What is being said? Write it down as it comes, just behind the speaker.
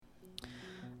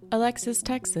Alexis,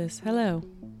 Texas. Hello.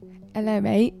 Hello,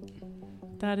 mate.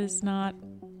 That is not...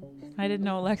 I didn't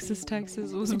know Alexis,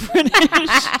 Texas was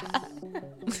British.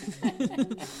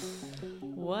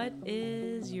 What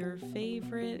is your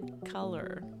favorite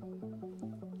color?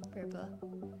 Purple.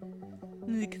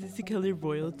 Because it's the color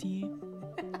royalty.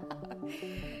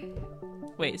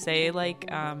 Wait, say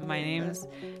like my name is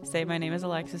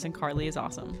Alexis and Carly is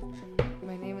awesome.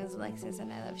 My name is Alexis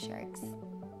and I love sharks.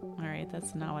 All right,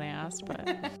 that's not what I asked, but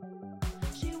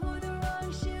She wore the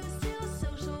wrong shoes to a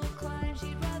social climb.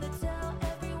 She'd rather tell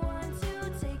everyone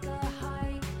to take a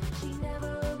hike. She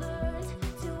never learned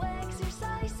to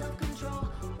exercise self-control.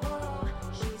 Whoa,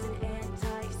 she's an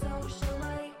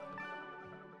anti-socialite.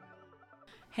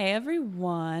 hey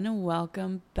everyone,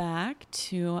 welcome back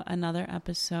to another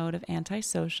episode of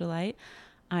Anti-Socialite.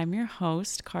 I'm your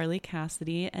host, Carly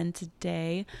Cassidy, and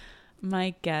today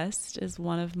my guest is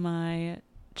one of my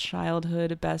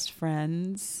childhood best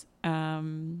friends, Hip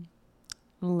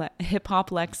Hop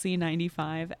Lexi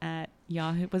 95 at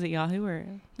Yahoo. Was it Yahoo or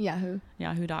Yahoo?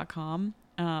 Yahoo.com?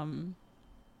 Yeah,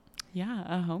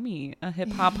 a homie, a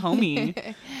hip hop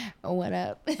homie. What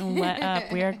up? What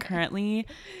up? We are currently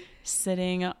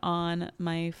sitting on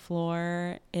my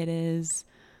floor. It is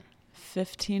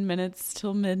 15 minutes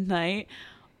till midnight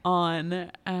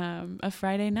on a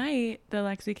Friday night that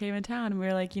Lexi came in town, and we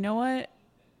were like, you know what?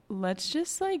 Let's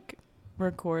just like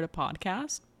record a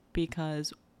podcast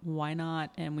because why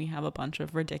not? And we have a bunch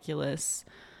of ridiculous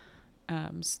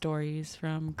stories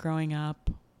from growing up.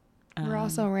 We're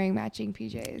also wearing matching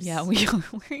PJs. Yeah, we are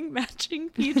wearing matching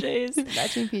PJs.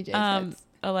 Matching PJs.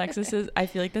 Alexis is, I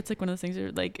feel like that's like one of those things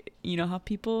where like, you know how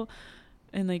people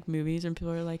in like movies when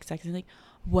people are like sexy, like,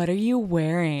 what are you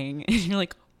wearing? And you're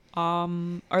like,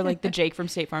 or like the Jake from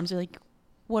State Farms are like,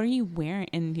 what are you wearing?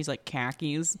 And he's like,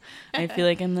 khakis. I feel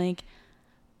like I'm like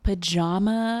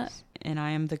pajama, and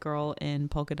I am the girl in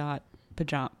polka dot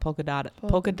pajama.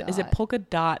 Is it polka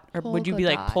dot, or would you be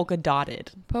like polka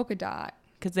dotted? Polka dot.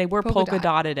 Because they were polka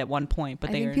dotted at one point,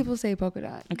 but I think people say polka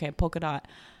dot. Okay, polka dot.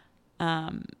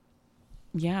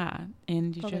 Yeah,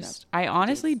 and you Polka just, dot I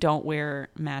honestly don't wear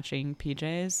matching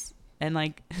PJs. And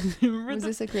like, was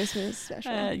this a Christmas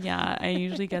special? yeah, I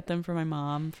usually get them for my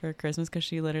mom for Christmas because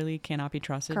she literally cannot be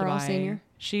trusted Carl to buy.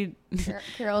 Sr.?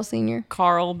 Carol Sr.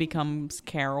 Carl becomes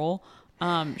Carol.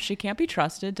 She can't be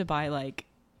trusted to buy like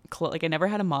like I never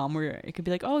had a mom where it could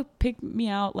be like, oh, pick me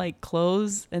out like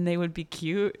clothes and they would be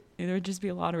cute. There would just be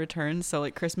a lot of returns. So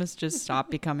like Christmas just stopped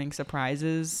becoming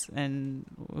surprises, and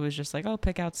it was just like, oh,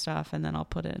 pick out stuff and then I'll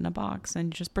put it in a box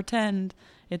and just pretend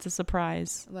it's a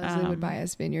surprise. Leslie would buy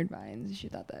us vineyard vines. She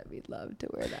thought that we'd love to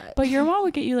wear that. But your mom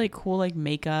would get you like cool like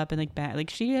makeup and like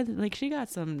she got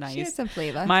some nice. She had some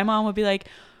flavor. My mom would be like,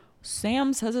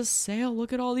 Sam's has a sale.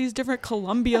 Look at all these different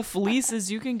Columbia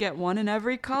fleeces. You can get one in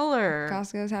every color.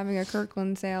 Costco's having a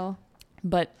Kirkland sale.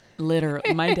 But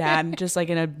literally, my dad just like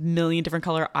in a million different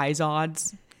color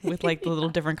Izods with like the little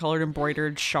different colored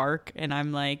embroidered shark. And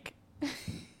I'm like,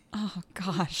 oh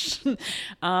gosh.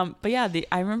 But yeah,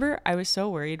 I remember I was so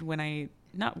worried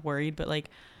not worried, but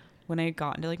like when I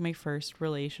got into like my first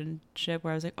relationship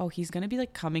where I was like, oh, he's going to be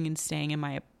like coming and staying in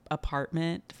my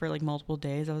apartment for like multiple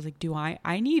days. I was like,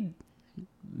 I need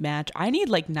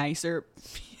like nicer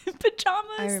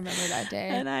pajamas. I remember that day.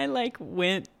 And I like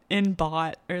went and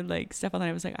bought or like stuff on that.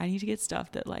 I was like, I need to get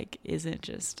stuff that like isn't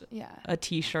just a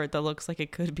t-shirt that looks like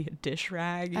it could be a dish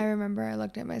rag. I remember I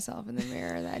looked at myself in the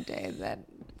mirror that day that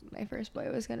my first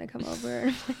boy was gonna come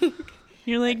over.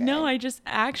 You're like, okay. No, I just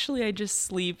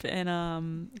sleep in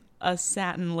a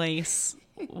satin lace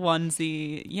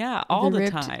onesie. Yeah, all the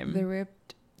time. The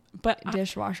ripped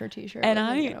dishwasher t-shirt. And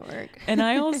gonna work. And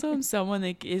I also am someone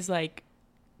that is like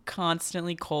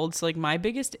constantly cold. So like my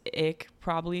biggest ick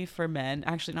probably for men,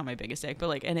 actually not my biggest ick, but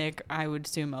like an ick I would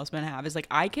assume most men have is like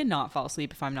I cannot fall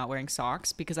asleep if I'm not wearing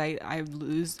socks because I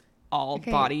lose all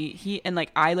body heat, and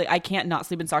like I can't not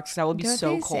sleep in socks because I will be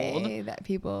so cold. Say that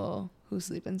people who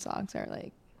sleep in socks are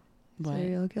like what?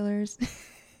 Serial killers.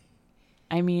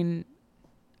 I mean,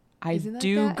 I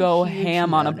do go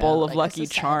ham on a bowl of Lucky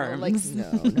Charms. Like,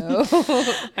 no.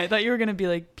 I thought you were gonna be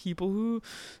like people who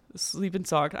sleep in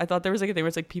socks. I thought there was like a thing where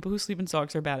it's like people who sleep in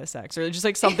socks are bad at sex, or just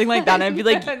like something like that. And I'd be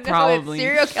like, no, probably it's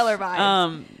serial killer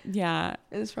vibes. Yeah,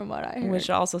 is from what I heard. Which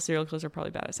also serial killers are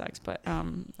probally bad at sex, but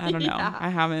I don't know. I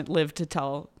haven't lived to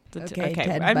tell. Okay,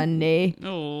 Ted Bundy.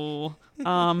 Oh,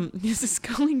 this is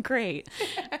going great.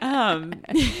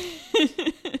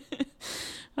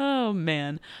 Oh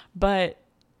man, but.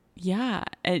 Yeah.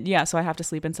 So I have to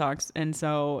sleep in socks. And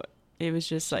so it was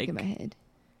just like. In my head.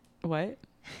 What?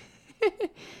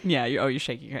 Yeah. You're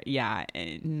shaking your head. Yeah.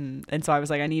 And so I was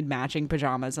like, I need matching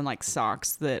pajamas and like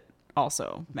socks that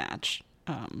also match.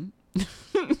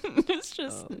 It's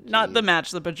just not the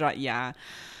match the pajama. Yeah.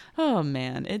 Oh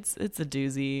man, it's a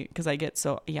doozy because I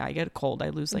get cold. I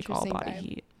lose like all body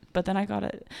heat. But then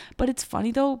but it's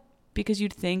funny though, because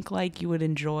you'd think like you would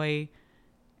enjoy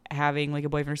having like a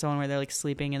boyfriend or someone where they're like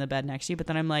sleeping in the bed next to you, but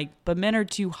then I'm like, but men are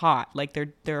too hot. Like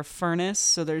they're a furnace,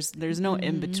 so there's no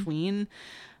in between.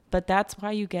 But that's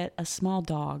why you get a small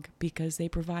dog, because they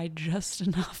provide just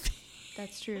enough.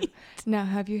 That's true. Now,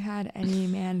 have you had any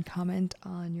man comment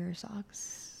on your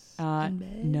socks? In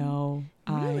bed? No,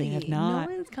 Really? I have not.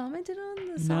 No one's commented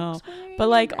on the socks. No, wearing but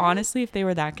like in bed? honestly, if they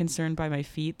were that concerned by my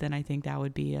feet, then I think that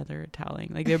would be other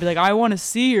telling. Like they'd be like, I want to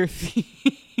see your feet.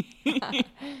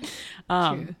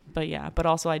 True. But yeah, but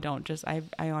also I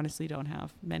honestly don't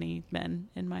have many men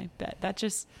in my bed. That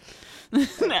just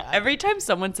every time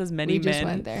someone says many we men, just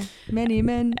went there. Many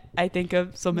men. I think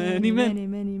of so many men.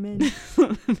 Many men.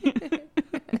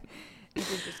 I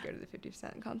did just go to the 50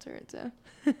 Cent concert, so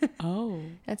Oh,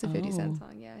 that's a 50 Cent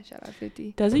song. Yeah, shout out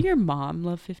 50. Doesn't your mom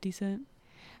love 50 Cent?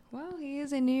 Well, he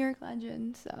is a New York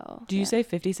legend, so. Do you say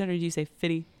 50 Cent or do you say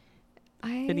 50?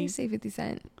 I 50? say 50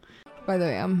 Cent. By the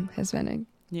way, I'm Hispanic.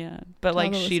 Yeah, but like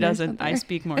All the she listeners doesn't. out I there.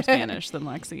 speak more Spanish than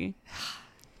Lexi.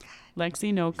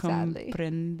 Lexi no Sadly.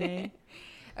 comprende.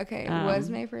 Okay, it was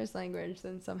my first language,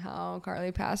 then somehow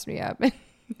Carly passed me up and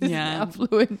is Yeah. now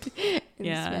fluent in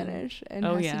Yeah. Spanish and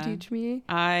Oh, has yeah. to teach me.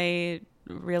 I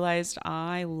realized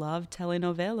I love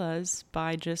telenovelas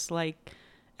by just like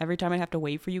every time I'd have to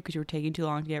wait for you because you were taking too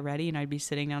long to get ready, and I'd be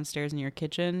sitting downstairs in your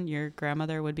kitchen. Your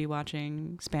grandmother would be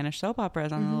watching Spanish soap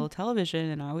operas on the little television,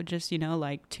 and I would just,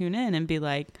 like tune in and be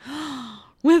like,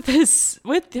 with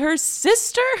her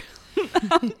sister?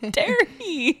 How dare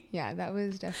he? Yeah, that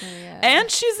was definitely And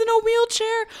she's in a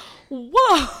wheelchair?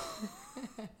 Whoa.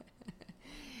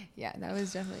 yeah, that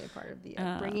was definitely a part of the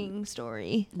upbringing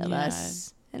story of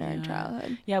us in our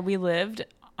childhood. Yeah, we moved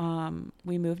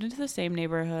into the same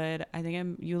neighborhood. I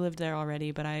think you lived there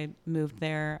already, but I moved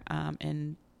there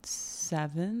in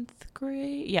 7th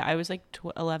grade. Yeah, I was like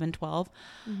 11, 12.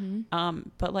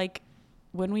 But like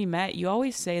when we met, you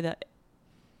always say that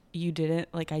you didn't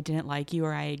like, I didn't like you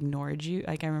or I ignored you.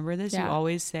 Like I remember this. Yeah. You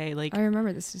always say like, I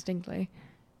remember this distinctly.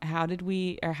 how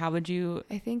would you?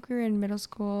 I think we were in middle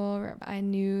school. I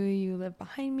knew you lived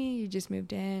behind me. You just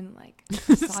moved in. Like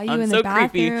saw you in Sounds the so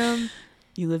creepy. bathroom.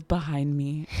 You live behind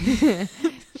me.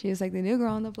 She was like the new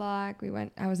girl on the block.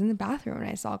 I was in the bathroom and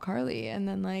I saw Carly, and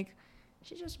then like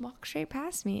she just walked straight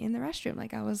past me in the restroom.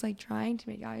 Like I was like trying to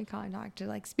make eye contact to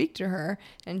like speak to her,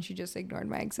 and she just ignored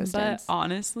my existence. But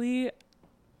honestly,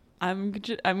 I'm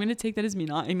gonna take that as me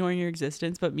not ignoring your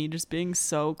existence, but me just being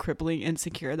so crippling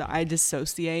insecure that I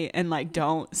dissociate and like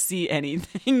don't see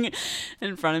anything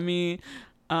in front of me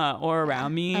or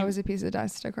around me. I was a piece of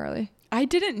dust to Carly. I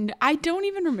don't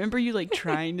even remember you like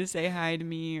trying to say hi to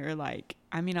me or like,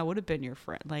 I mean, I would have been your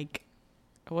friend. Like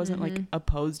I wasn't like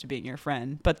opposed to being your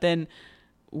friend, but then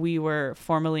we were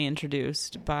formally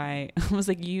introduced by, it was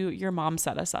like your mom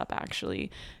set us up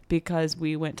actually, because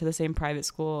we went to the same private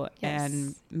school. Yes.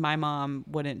 And my mom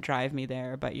wouldn't drive me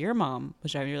there, but your mom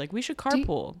was driving. You're like, we should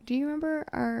carpool. Do you remember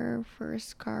our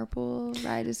first carpool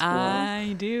ride to school?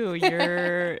 I do.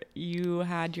 You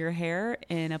had your hair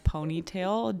in a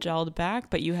ponytail gelled back,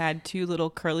 but you had two little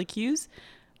curly cues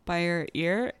by your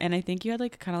ear, and I think you had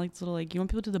like kind of like this little, like, you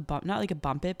want people to do the bump, not like a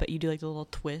bump it, but you do like the little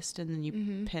twist and then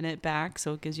you pin it back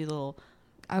so it gives you the little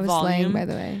I was volume. slaying, by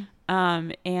the way.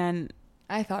 And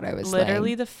I thought I was literally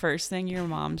slaying. the first thing your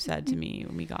mom said to me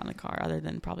when we got in the car, other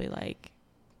than probably like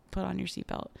put on your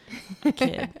seatbelt,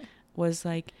 kid, was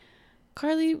like,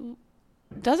 Carly,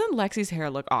 doesn't Lexi's hair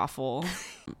look awful?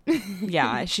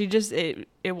 Yeah, she just it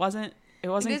wasn't It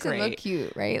doesn't great. look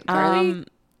cute, right, Carly?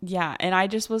 Yeah, and I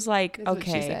just was like, That's what she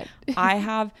okay, said. I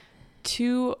have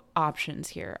two options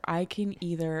here. I can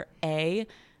either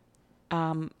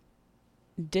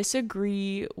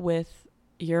disagree with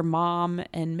your mom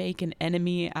and make an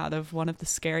enemy out of one of the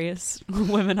scariest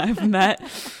women I've met.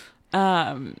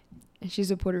 And she's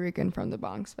a Puerto Rican from the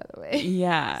Bronx, by the way.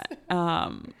 Yeah.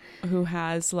 Who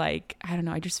has like, I don't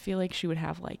know, I just feel like she would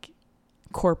have like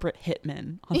corporate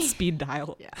hitmen on speed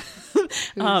dial.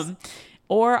 Yeah.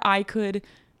 Or I could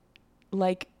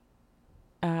like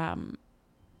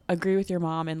agree with your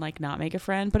mom and like not make a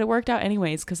friend, but it worked out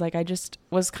anyways, because like I just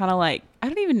was kind of like, I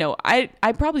don't even know, I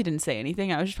probably didn't say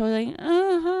anything. I was just probably like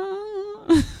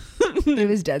It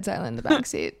was dead silent in the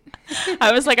backseat.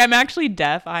 I was like, I'm actually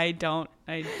deaf. I don't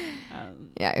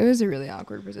Yeah, it was a really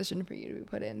awkward position for you to be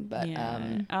put in, but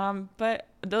but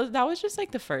that was just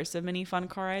like the first of many fun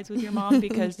car rides with your mom,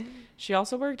 because she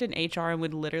also worked in HR and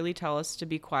would literally tell us to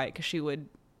be quiet, because she would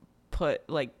put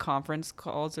like conference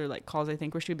calls or like calls, I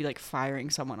think, where she would be like firing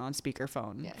someone on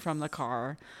speakerphone from the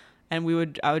car, and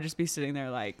I would just be sitting there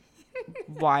like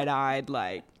wide-eyed,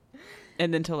 like,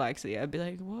 and then to Lexi I'd be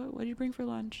like, what did you bring for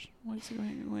lunch? What's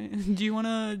going? Do you want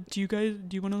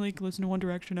to like listen to One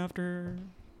Direction after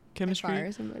chemistry?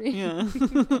 Fire somebody. Yeah.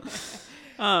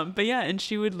 But yeah, and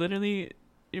she would literally,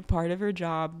 part of her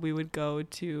job, we would go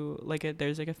to like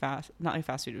there's like not like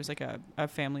fast food, it was like a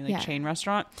family like chain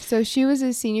restaurant. So she was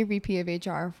a senior VP of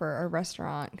HR for a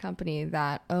restaurant company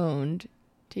that owned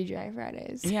TGI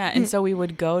Fridays. Yeah, and so we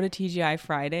would go to TGI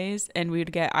Fridays, and we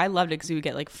would get, I loved it because we would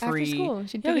get like free, after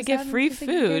school. we'd get free food.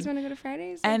 Like, you guys want to go to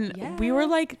Fridays? And we were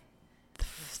like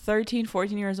 13,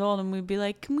 14 years old, and we'd be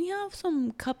like, can we have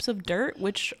some cups of dirt,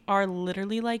 which are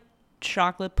literally like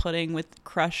chocolate pudding with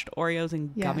crushed Oreos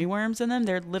and gummy worms in them.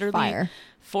 They're literally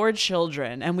for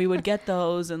children, and we would get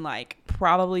those, and like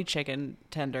probably chicken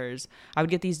tenders. I would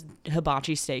get these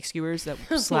hibachi steak skewers that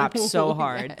slapped so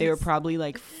hard. They were probably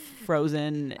like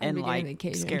frozen and like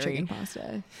scary.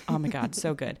 Oh my god,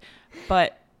 so good.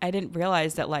 But I didn't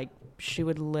realize that like she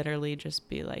would literally just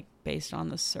be like, based on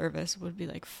the service, would be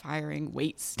like firing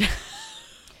wait staff.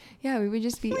 Yeah, we would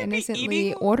just be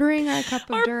innocently ordering our cup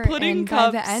of dirt, and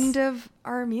by the end of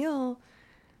our meal,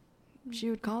 she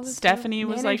would call us. Stephanie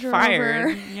was like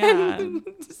fired. Yeah,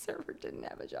 the server didn't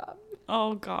have a job.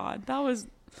 Oh god, that was.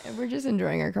 And we're just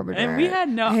enjoying our cup of dirt. And we had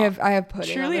no. I have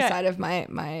pudding on the side of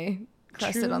my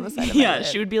crusted on the side of my lip.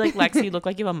 She would be like, Lexi, you look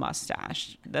like you have a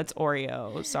mustache. That's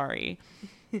Oreo. Sorry.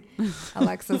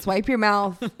 Alexa, swipe your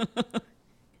mouth.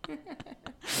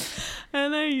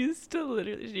 And I used to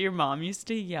literally, your mom used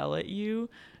to yell at you,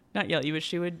 not yell at you, but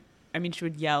she would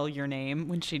yell your name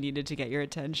when she needed to get your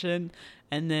attention.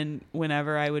 And then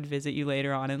whenever I would visit you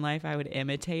later on in life, I would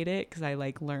imitate it, because I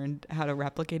like learned how to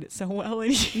replicate it so well.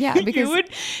 And because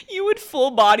you would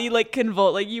full body like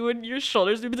convulse, like your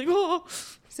shoulders would be like, oh.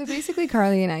 So basically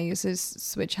Carly and I used to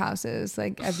switch houses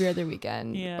like every other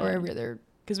weekend or every other.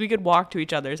 Because we could walk to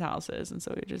each other's houses, and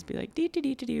so it would just be like,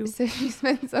 dee-dee-dee-dee-dee. So she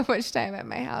spent so much time at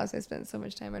my house. I spent so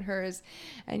much time at hers.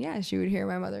 And yeah, she would hear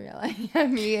my mother yelling at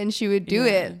me, and she would do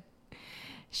it.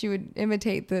 She would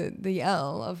imitate the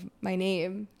yell of my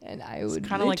name, and I would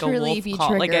kind of like a wolf be call.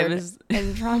 triggered like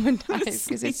and traumatized,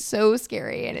 because it's so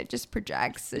scary, and it just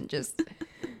projects and just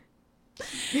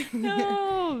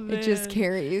it just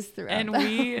carries throughout. And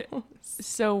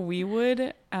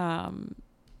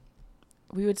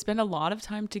we would spend a lot of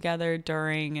time together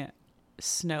during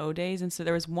snow days. And so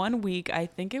there was one week, I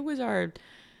think it was either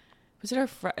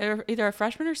a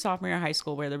freshman or sophomore year of high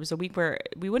school, where there was a week where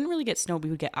we wouldn't really get snow, but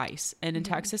we would get ice. And in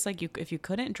Texas, like if you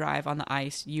couldn't drive on the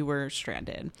ice, you were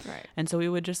stranded. Right. And so we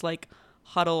would just like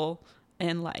huddle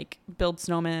and like build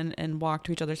snowmen and walk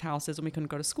to each other's houses when we couldn't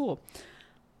go to school.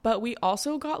 But we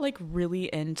also got like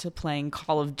really into playing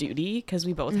Call of Duty, because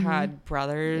we both had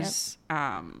brothers.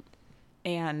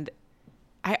 And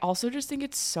I also just think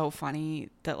it's so funny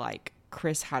that like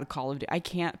Chris had Call of Duty. I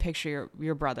can't picture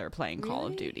your brother playing Call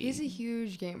of Duty. He's a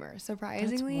huge gamer,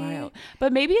 surprisingly. That's wild.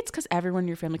 But maybe it's because everyone in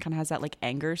your family kind of has that like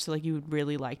anger, so like you would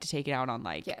really like to take it out on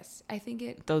like I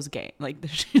think those games, like the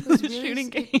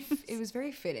shooting games. It was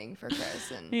very fitting for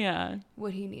Chris and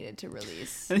what he needed to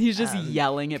release. And he's just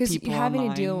yelling at people because having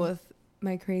to deal with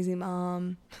my crazy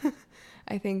mom.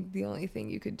 I think the only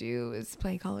thing you could do is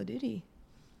play Call of Duty.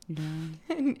 Yeah.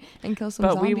 and kill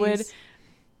some zombies.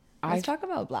 Let's talk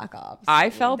about Black Ops.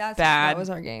 I felt bad. That was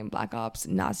our game, Black Ops,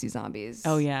 Nazi zombies.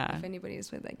 Oh, yeah. If anybody's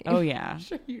played that game. Oh, yeah. I'm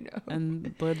sure you know.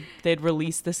 And they'd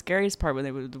release, the scariest part when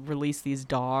they would release these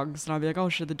dogs. And I'd be like, oh,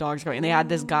 shit, the dog's going. And they had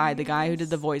this guy, the guy who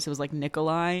did the voice, it was like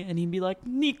Nikolai. And he'd be like,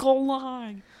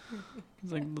 Nikolai.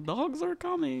 He's like, the dogs are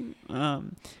coming.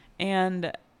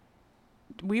 And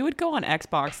we would go on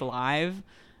Xbox Live.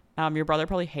 Your brother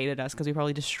probably hated us because we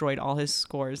probably destroyed all his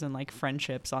scores and like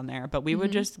friendships on there. But we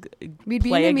would just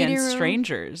play against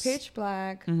strangers. Pitch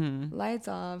black, lights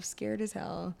off, scared as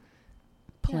hell.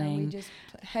 Playing. Yeah, we just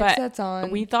headsets on.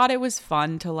 We thought it was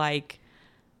fun to like,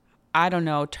 I don't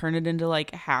know, turn it into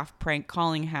like half prank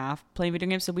calling, half playing video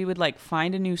games. So we would like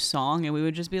find a new song and we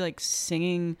would just be like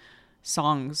singing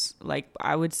songs. Like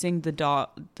I would sing the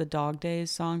Dog Days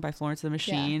song by Florence and the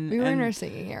Machine. Yeah, we were in our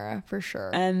singing era for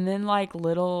sure. And then like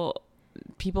little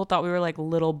people thought we were like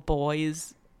little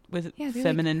boys with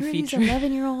feminine like, features. These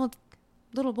 11-year-old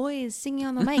little boys singing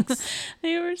on the mics.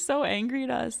 They were so angry at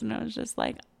us, and I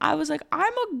was like,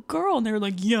 I'm a girl, and they were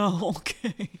like, yeah,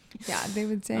 okay. Yeah, they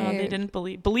would say They didn't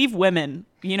believe women.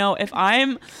 You know, if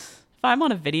I'm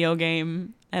on a video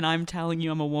game and I'm telling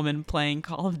you I'm a woman playing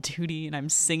Call of Duty and I'm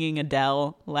singing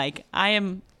Adele, like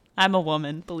I'm a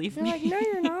woman, believe They're me. like, no,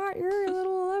 you're not. You're a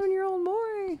little 11-year-old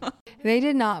boy. They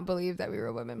did not believe that we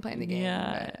were women playing the game.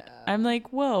 Yeah. But, I'm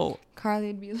like, whoa.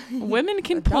 Carly'd be like, Women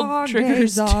can "A pull dog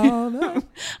triggers days all too.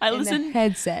 I in the listen.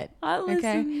 headset. I listen.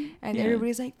 Okay, and Yeah.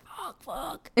 everybody's like,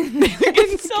 fuck. I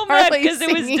get so mad Carly's because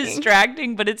it was singing.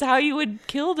 distracting, but it's how you would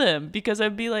kill them, because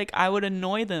I'd be like, I would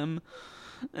annoy them.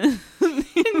 And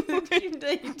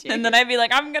then I'd be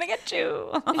like, I'm gonna get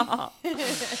you.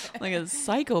 Like a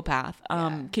psychopath.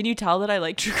 Can you tell that I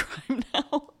like true crime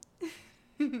now?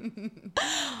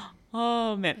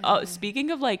 Oh man. Oh,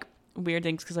 speaking of like weird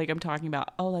things, because like I'm talking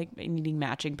about like needing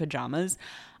matching pajamas.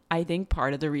 I think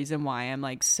part of the reason why I'm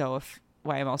like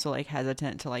why I'm also like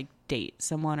hesitant to like date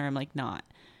someone, or I'm like not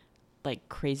like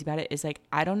crazy about it, is like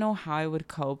I don't know how I would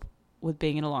cope with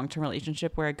being in a long-term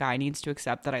relationship where a guy needs to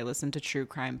accept that I listen to true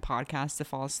crime podcasts to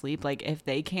fall asleep. Like if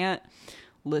they can't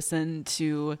listen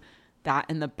to that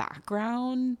in the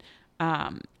background,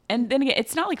 and then again,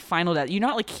 it's not like final death. You're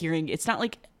not like hearing, it's not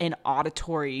like an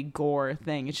auditory gore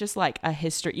thing. It's just like a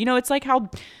history. You know, it's like how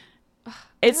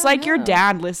it's like your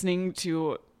dad listening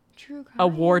to True crime. a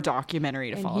war documentary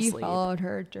to And fall he asleep. followed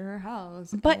her to her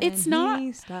house. But and it's not-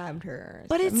 He stabbed her.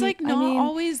 But it's like not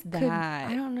always could-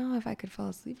 that. I don't know if I could fall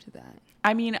asleep to that.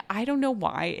 I mean, I don't know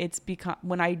why it's become,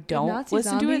 when I Did don't Nazi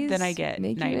listen to it, then zombies I get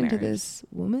make nightmares. you into this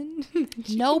woman.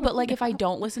 No, but like if I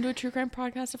don't listen to a true crime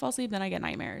podcast to fall asleep, then I get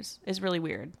nightmares. It's really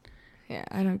weird. Yeah,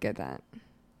 I don't get that.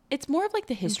 It's more of like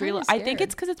the history. kinda I think scared.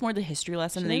 it's because it's more the history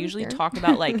lesson. Should They I be usually scared? talk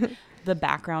about like the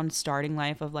background starting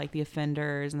life of like the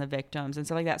offenders and the victims and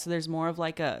stuff like that. So there's more of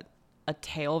like a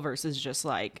tale versus just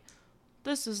like,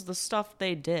 this is the stuff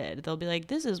they did. They'll be like,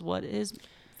 this is what his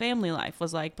family life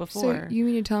was like before. So you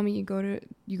mean to tell me you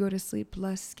go to sleep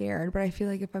less scared? But I feel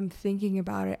like if I'm thinking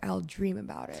about it, I'll dream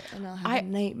about it and I'll have a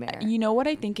nightmare. You know what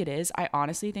I think it is? I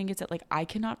honestly think it's that like I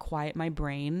cannot quiet my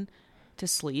brain to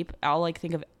sleep. I'll like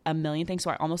think of a million things,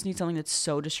 so I almost need something that's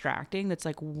so distracting that's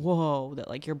like, whoa, that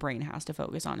like your brain has to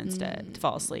focus on instead to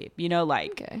fall asleep. You know,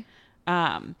 like Okay.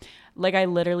 like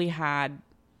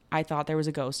I thought there was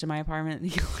a ghost in my apartment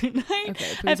the other night.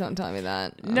 Okay, please don't tell me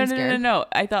that. I'm No. scared.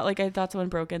 I thought someone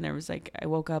broke in. There was like, I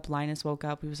woke up, Linus woke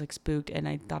up, he was like spooked, and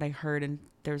I thought I heard, and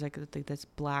there was like this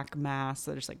black mass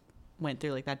that just like went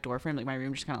through like that door frame, like my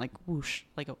room just kind of like whoosh,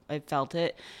 like I felt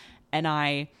it. And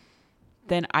I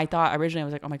thought originally I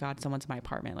was like, oh my God, someone's in my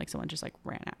apartment. Like someone just like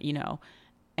ran out, you know?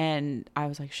 And I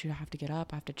was like, shoot, I have to get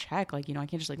up. I have to check. Like, you know, I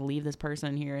can't just like leave this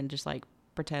person here and just like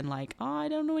pretend like, oh, I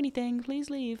don't know anything. Please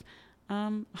leave.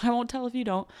 I won't tell if you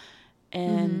don't.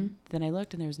 And then I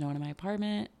looked and there was no one in my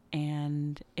apartment,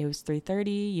 and it was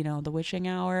 3:30, you know, the witching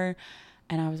hour.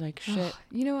 And I was like, shit.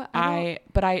 You know what? I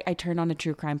turned on a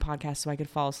true crime podcast so I could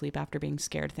fall asleep after being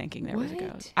scared thinking there was a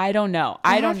What? ghost. I don't know.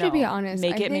 I don't know. have to be honest.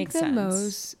 Make I it think make the sense.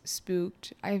 most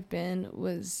spooked I've been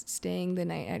was staying the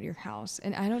night at your house,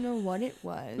 and I don't know what it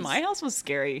was. My house was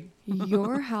scary.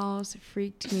 Your house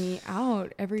freaked me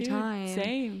out every Dude, time.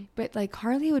 same. But like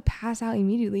Carly would pass out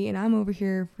immediately, and I'm over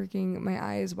here freaking my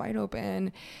eyes wide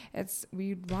open.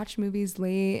 We'd watch movies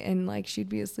late, and like she'd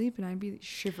be asleep, and I'd be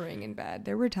shivering in bed.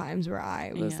 There were times where I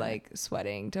was like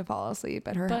sweating to fall asleep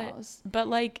at her house, But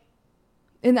like,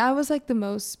 and I was like the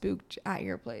most spooked at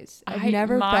your place. I've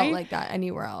never felt like that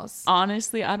anywhere else.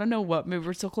 honestly, I don't know what movie.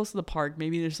 We're so close to the park.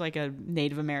 Maybe there's like a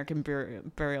Native American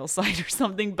burial site or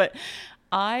something. But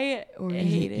I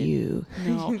hated you.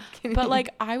 No, but like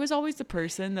I was always the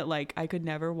person that like I could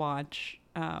never watch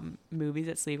movies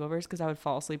at sleepovers because I would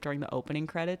fall asleep during the opening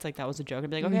credits. Like that was a joke.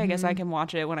 I'd be like, okay, I guess I can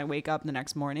watch it when I wake up the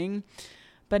next morning.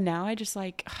 But now I just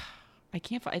like I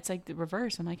can't. It's like the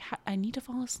reverse. I'm like I need to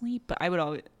fall asleep. But I would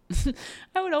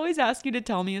always ask you to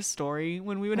tell me a story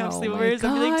when we would have sleepovers.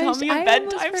 I'd be like, tell me a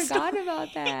bedtime I story. forgot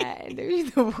about that. They're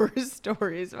the worst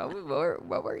stories.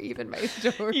 What were even my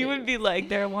stories? You would be like,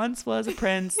 there once was a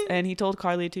prince and he told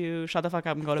Carly to shut the fuck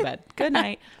up and go to bed. Good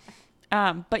night.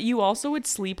 But you also would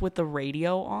sleep with the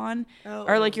radio on,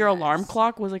 or like your alarm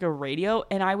clock was like a radio,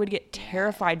 and I would get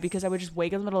terrified because I would just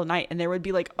wake up in the middle of the night and there would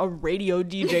be like a radio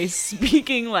DJ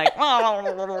speaking like,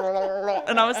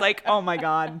 and I was like, oh my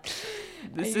God.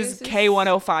 This I is used to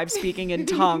K105 speaking in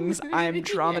tongues. I'm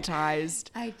traumatized.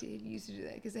 I did used to do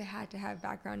that because I had to have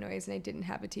background noise and I didn't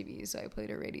have a TV, so I played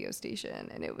a radio station,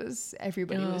 and it was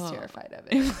everybody was terrified of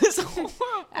it. It was horrible.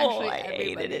 Actually, I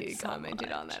hated everybody it so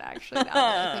commented on much. that. Actually, now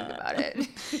that I think about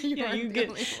it, Yeah, weren't you the get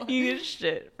only one. you get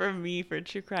shit from me for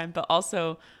true crime, but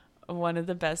also one of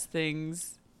the best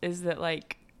things is that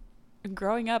like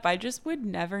growing up, I just would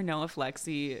never know if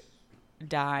Lexi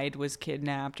died, was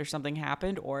kidnapped, or something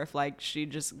happened, or if like she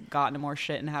just got into more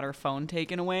shit and had her phone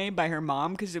taken away by her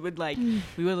mom, because it would like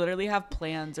we would literally have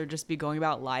plans or just be going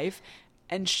about life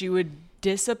and she would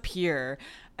disappear,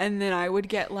 and then I would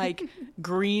get like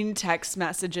green text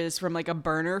messages from like a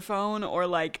burner phone or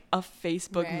like a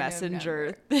Facebook Random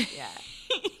Messenger. number. Yeah.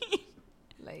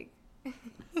 Like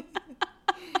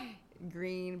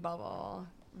green bubble,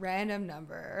 random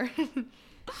number.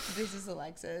 This is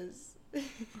Alexa's.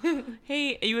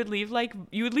 Hey, you would leave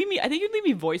me, I think you'd leave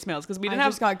me voicemails because we I didn't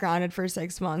have just got grounded for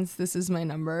 6 months. This is my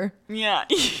number. yeah.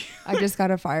 I just got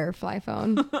a Firefly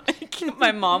phone.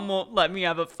 My mom won't let me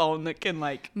have a phone that can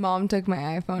like Mom took my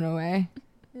iPhone away.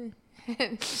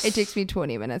 It takes me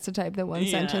 20 minutes to type the one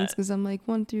Yeah. sentence because I'm like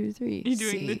 1 through 3. you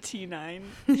doing the C. T9.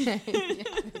 Yeah, the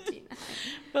T9.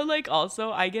 But like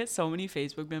also I get so many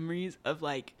Facebook memories of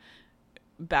like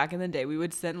back in the day we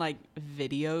would send like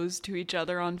videos to each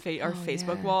other on our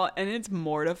Facebook yeah. wall, and it's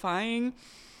mortifying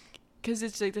because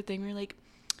it's like the thing where you're like,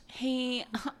 hey,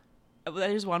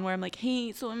 there's one where I'm like,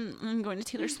 hey, so I'm going to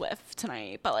Taylor Swift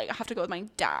tonight, but like I have to go with my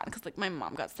dad because like my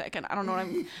mom got sick and I don't know what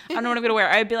I'm gonna wear.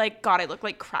 I'd be like, God, I look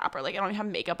like crap, or like I don't even have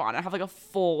makeup on. I have like a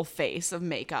full face of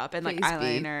makeup and like Face beat.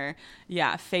 eyeliner,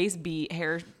 yeah, face beat,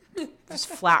 hair just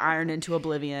flat ironed into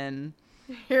oblivion.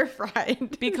 You're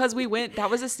fried. Because that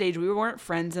was a stage we weren't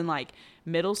friends in like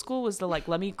middle school, was the like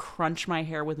let me crunch my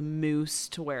hair with mousse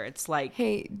to where it's like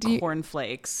Hey,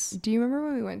 cornflakes. do you remember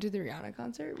when we went to the Rihanna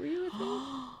concert? Were you with me?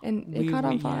 And it caught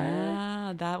on fire.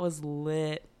 Yeah, that was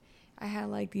lit. I had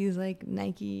like these like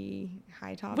Nike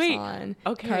high tops Wait, on.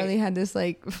 okay. Carly had this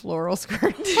like floral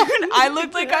skirt. Dude, I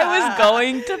looked like I was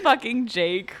going to fucking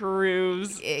J.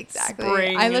 Crew's Exactly.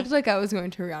 spring. I looked like I was going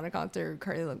to a Rihanna concert.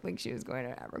 Carly looked like she was going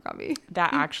to Abercrombie.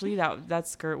 That actually, that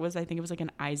skirt was, I think it was like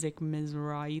an Isaac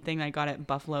Mizrahi thing I got at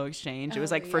Buffalo Exchange. It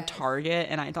was Oh, like for yes. Target,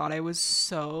 and I thought I was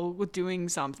so doing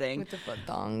something. With the foot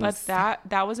thongs. But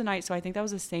that was a night, so I think that was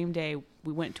the same day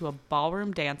we went to a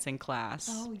ballroom dancing class.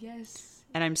 Oh, yes.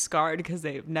 And I'm scarred because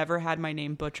they've never had my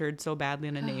name butchered so badly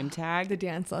in a name tag. The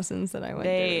dance lessons that I went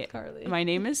through with Carly. My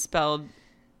name is spelled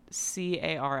Carly.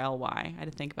 I had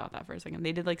to think about that for a second.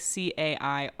 They did like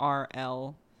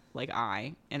Cairl, like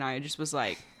I, and I just was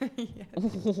like,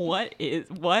 what? They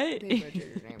butchered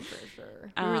your name for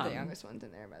sure. We were the Um, youngest ones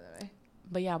in there, by the way.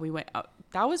 But yeah, we went.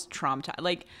 That was traumatized.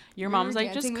 Like your We mom's were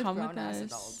like, just dancing with come with grown-ass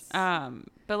us. adults.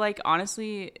 But like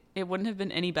honestly, it wouldn't have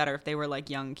been any better if they were like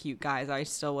young, cute guys. I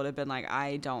still would have been like,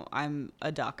 I'm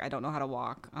a duck. I don't know how to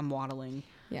walk. I'm waddling.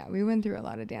 Yeah, we went through a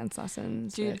lot of dance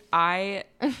lessons. Dude, with-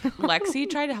 Lexi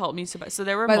tried to help me so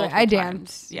there were by the way, multiple I times.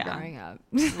 danced Yeah. growing up.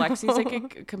 Lexi's like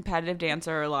a competitive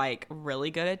dancer, like really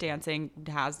good at dancing,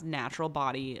 has natural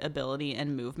body ability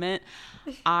and movement.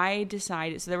 I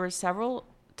decided, so there were several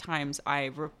times I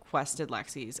requested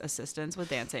Lexi's assistance with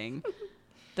dancing.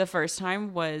 The first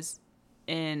time was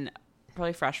in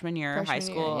probably freshman year of high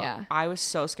Freshman year, school. yeah. I was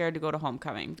so scared to go to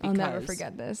homecoming because I'll never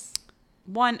forget this.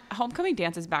 one, homecoming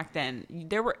dances back then,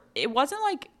 it wasn't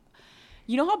like,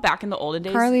 you know how back in the olden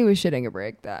days, Carly was shitting a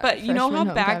brick that But you know how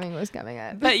freshman back- homecoming was coming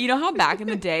up. but you know how back in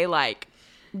the day, like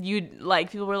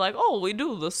people were like, oh, we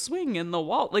do the swing and the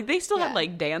waltz, like they still had Yeah.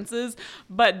 like dances,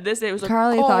 but this day was like,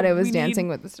 Carly oh, thought it was we Dancing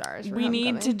need- with the Stars. for we need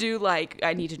to homecoming. do like,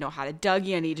 I need to know how to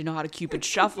Dougie, I need to know how to Cupid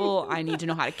shuffle, I need to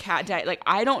know how to cat dive, like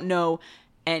I don't know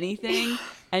anything.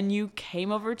 And you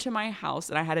came over to my house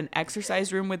and I had an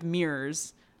exercise room with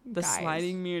mirrors, the Guys.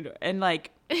 sliding mirror, and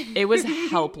like it was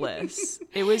helpless.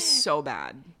 It was so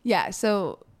bad. Yeah,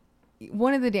 so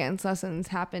one of the dance lessons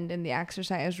happened in the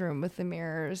exercise room with the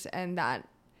mirrors, and that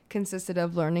consisted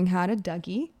of learning how to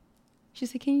Dougie.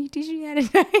 She's like, "Can you teach me how to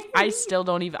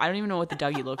Dougie?" I don't even know what the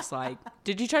Dougie looks like.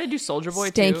 Did you try to do Soldier Boy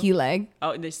too? Stanky leg.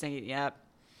 Oh, they stanky, yep.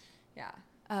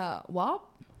 Yeah.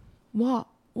 Wop, wop,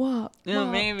 wop. Yeah,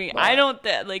 wop, maybe. wop. I don't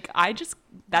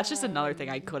that's just another thing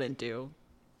I couldn't do.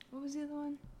 What was the other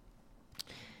one?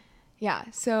 Yeah.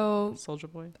 So. Soldier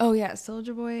Boy. Oh yeah,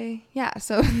 Soldier Boy. Yeah.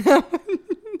 So.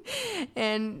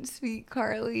 And sweet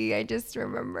Carly, I just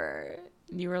remember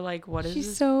You were like, what is She's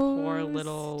this so poor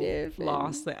little stiff and-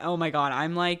 lost thing? Oh my God.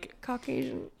 I'm like,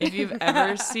 Caucasian. if you've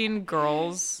ever seen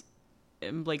girls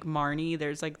like Marnie,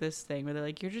 there's like this thing where they're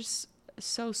like, you're just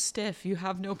so stiff. You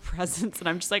have no presence. And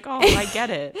I'm just like, oh, I get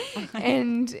it.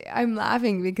 And I'm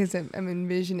laughing because I'm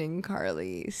envisioning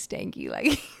Carly stanky,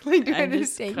 like doing I'm a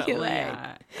just stanky leg.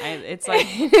 yeah. It's like,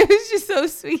 It was just so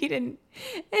sweet and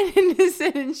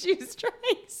innocent, and she was trying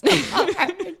so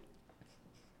hard.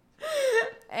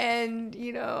 And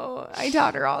I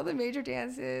taught her all the major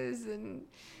dances, and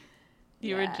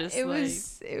you were just it like,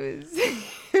 was it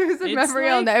was a memory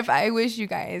I'll never. I wish you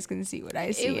guys can see what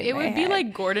I see. it would be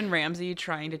like Gordon Ramsay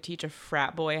trying to teach a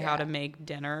frat boy how to make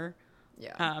dinner.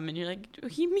 Yeah. And you're like,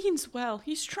 he means well.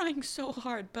 He's trying so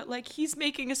hard, but like he's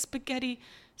making a spaghetti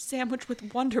sandwich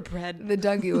with Wonder Bread. The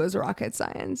Dougie was rocket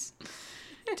science.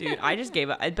 Dude, I just gave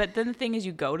up. But then the thing is,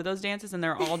 you go to those dances and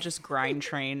they're all just grind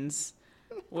trains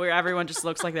where everyone just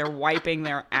looks like they're wiping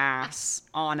their ass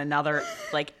on another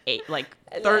 13-year-old.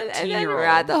 And then we're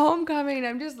at the homecoming, and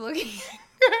I'm just looking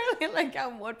at Carly like,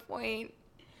 at what point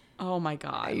Oh my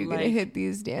god! are you gonna hit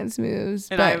these dance moves?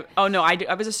 And But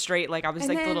I was a straight I was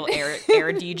like the little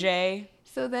air DJ.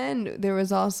 so then there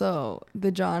was also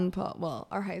the John Paul. Well,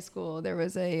 our high school, there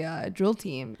was a drill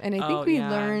team, and I think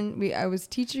learned. I was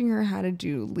teaching her how to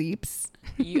do leaps.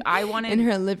 I wanted in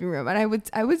her living room, and I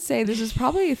would say this was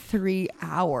probably a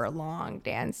 3-hour long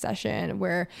dance session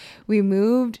where we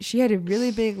moved. She had a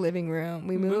really big living room.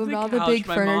 We moved all the big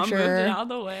furniture. My mom moved it out of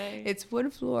the way. It's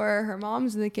wood floor. Her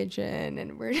mom's in the kitchen,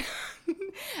 and we're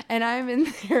and I'm in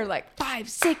there like 5,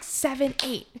 6, 7,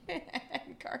 8.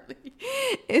 And Carly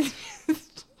is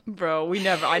just bro.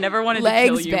 I never wanted to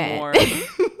kill you bent. more.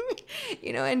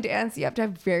 In dance, you have to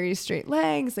have very straight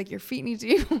legs. Like your feet need to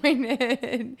be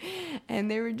pointed. And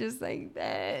they were just like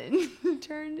that.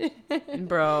 Turned in.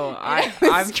 Bro,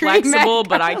 I'm flexible,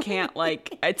 but I can't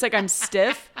it's like I'm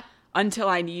stiff until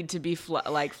I need to be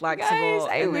flexible. Guys,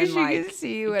 I and wish then, you could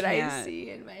see what I see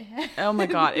in my head. Oh my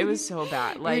god, it was so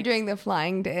bad. We were doing the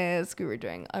flying disc. We were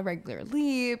doing a regular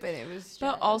leap, and it was just...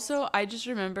 But also, I just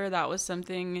remember that was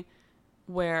something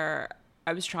where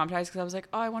I was traumatized because I was like,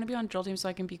 oh, I want to be on drill team so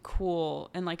I can be cool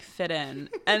and fit in.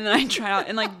 And then I tried out,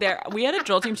 and we had a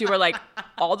drill team too where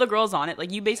all the girls on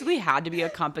it, you basically had to be a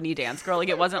company dance girl.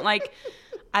 It wasn't I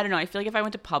don't know. I feel like if I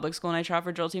went to public school and I tried out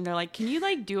for drill team, they're like, can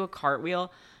you do a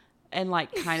cartwheel and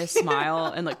kind of smile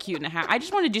and look cute in a hat? I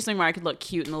just wanted to do something where I could look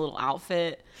cute in a little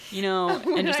outfit,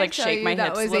 and just shake my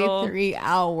hips a little. That was a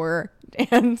 3-hour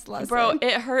dance lesson. Bro,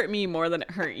 it hurt me more than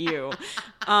it hurt you.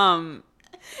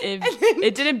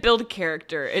 It didn't build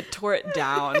character. It tore it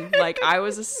down. And then I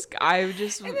was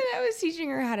teaching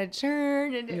her how to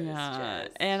turn, and it was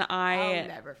just... And I'll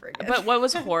never forget. But what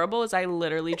was horrible is I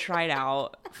literally tried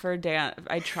out for dance.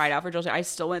 I tried out for drill. I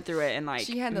still went through it and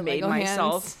she had the made Lego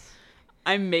myself. Hands.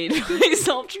 I made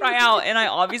myself try out, and I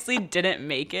obviously didn't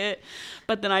make it.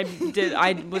 But then I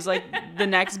was the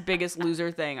next biggest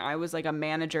loser thing. I was a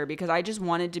manager because I just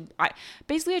wanted to. I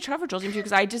tried for drill team too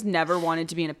because I just never wanted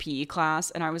to be in a PE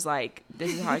class, and I was like,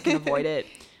 this is how I can avoid it.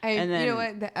 And then, you know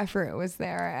what? The effort was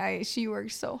there. She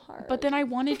worked so hard. But then I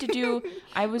wanted to do.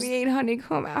 We ate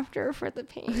honeycomb after for the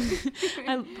pain.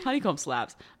 Honeycomb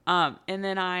slaps. And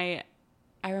then I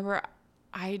remember.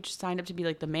 I just signed up to be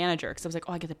the manager because I was like,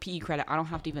 oh, I get the PE credit. I don't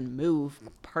have to even move.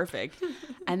 Perfect.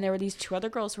 And there were these 2 other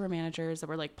girls who were managers that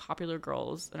were popular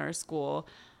girls in our school.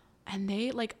 And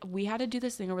they we had to do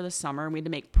this thing over the summer, and we had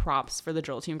to make props for the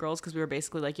drill team girls because we were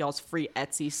basically y'all's free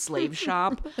Etsy slave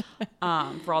shop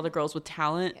for all the girls with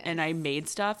talent. Yes. And I made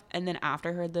stuff. And then after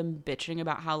I heard them bitching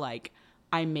about how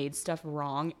I made stuff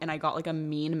wrong, and I got a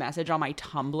mean message on my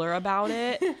Tumblr about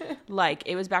it.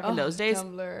 It was back in those days.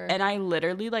 Tumblr. And I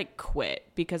literally quit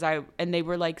because they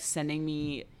were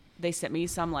they sent me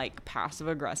some passive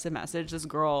aggressive message, this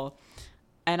girl.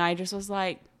 And I just was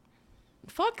like,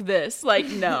 fuck this.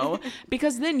 No,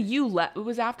 because then it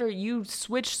was after you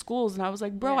switched schools, and I was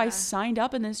like, bro, I signed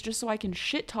up in this just so I can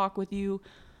shit talk with you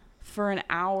for an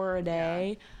hour a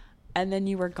day. Yeah. And then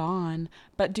you were gone.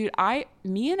 But dude,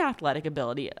 me and athletic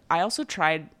ability, I also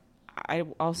tried,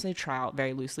 I'll say try out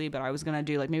very loosely, but I was going to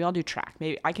do maybe I'll do track.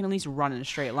 Maybe I can at least run in a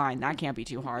straight line. That can't be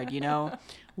too hard,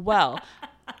 Well,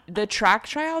 the track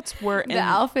tryouts were the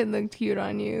outfit looked cute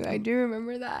on you. I do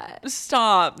remember that.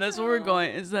 Stop. That's where we're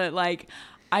going. Is that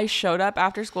I showed up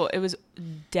after school. It was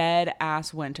dead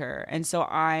ass winter. And so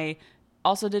I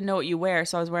also didn't know what you wear.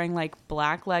 So I was wearing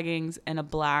black leggings and a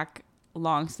black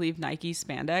long sleeve Nike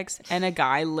spandex, and a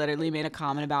guy literally made a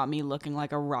comment about me looking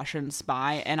like a Russian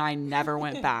spy, and I never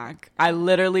went back. I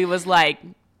literally was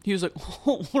he was like,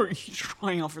 oh, are you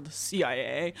trying out for the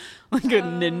CIA like a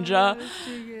ninja?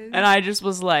 And I just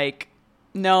was like,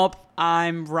 nope,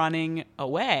 I'm running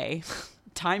away.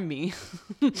 Time me.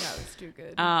 That was too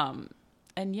good.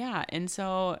 And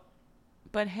so,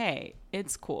 but hey,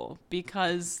 it's cool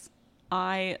because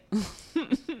I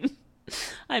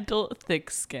I built thick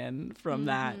skin from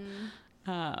that.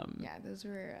 Yeah, those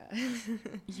were.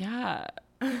 Yeah.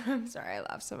 I'm sorry, I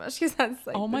laugh so much because that's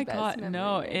like Oh the my best God, memory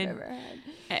no, I've ever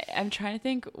had. I'm trying to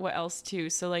think what else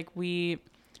too. So like we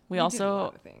did a also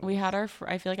lot of things. we had I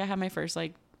feel like I had my first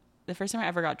like the first time I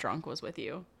ever got drunk was with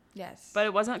you. Yes. But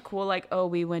it wasn't cool like, oh,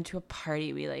 we went to a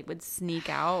party, we like would sneak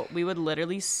out. We would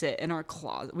literally sit in our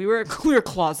closet. We were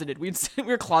closeted. We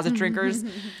were closet drinkers.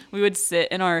 We would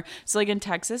sit in our so like in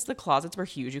Texas the closets were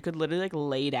huge. You could literally like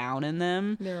lay down in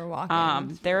them. They were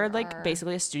walking. They were like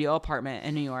basically a studio apartment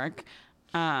in New York.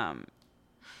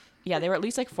 Yeah, they were at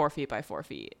least like 4 feet by 4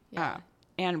 feet. Yeah.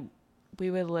 And we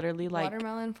would literally like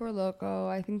watermelon for loco.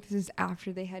 I think this is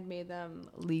after they had made them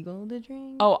legal to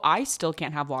drink. oh, I still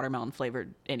can't have watermelon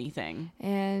flavored anything.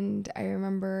 And I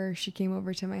remember she came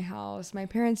over to my house. My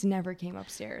parents never came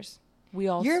upstairs. We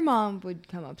all Your mom would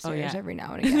come upstairs yeah. every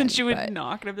now and again. and then she would but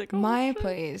knock and I'd be like, oh, my shit.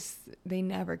 place, they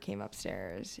never came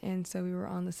upstairs. And so we were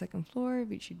on the second floor.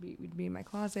 We'd be in my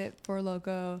closet for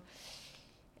loco.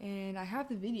 And I have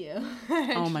the video.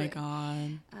 Oh my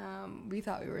actually. God. We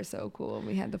thought we were so cool.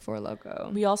 We had the Four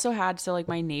Loko. We also had so like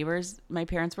my neighbors, my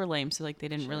parents were lame, so like they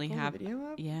didn't Should I really pull the have video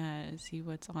up? yeah, see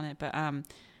what's on it. But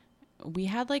we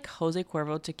had like Jose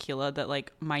Cuervo tequila that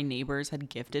like my neighbors had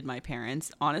gifted my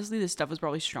parents. Honestly, this stuff was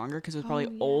probably stronger because it was probably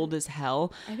yeah. old as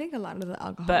hell. I think a lot of the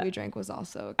alcohol But we drank was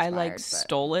also expired. I like but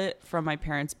stole it from my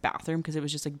parents' bathroom because it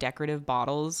was just like decorative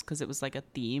bottles because it was like a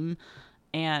theme.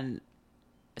 And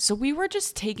so we were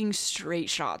just taking straight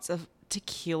shots of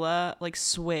tequila, like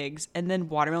swigs, and then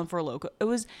watermelon for a loco. It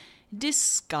was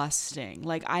disgusting.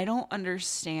 Like, I don't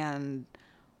understand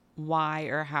why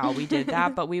or how we did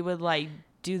that, but we would like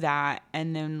do that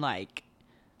and then like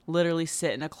literally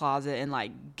sit in a closet and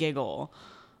like giggle.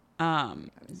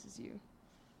 This is you.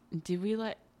 Did we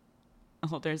let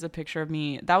oh, there's a picture of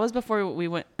me. That was before we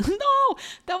went no,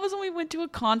 that was when we went to a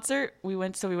concert. We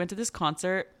went to this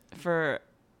concert for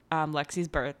Lexi's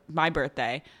my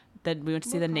birthday. Then we went to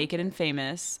see the Naked and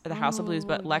Famous at the House of Blues,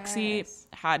 but Lexi yes.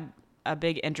 had a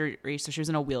big injury, so she was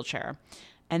in a wheelchair.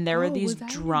 And there were these was I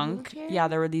in a drunk wheelchair? yeah,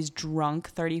 there were these drunk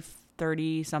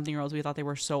 30 something year olds. We thought they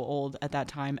were so old at that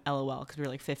time, LOL, because we were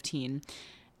like 15.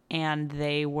 And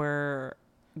they were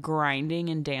grinding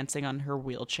and dancing on her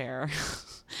wheelchair.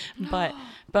 but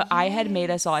I had made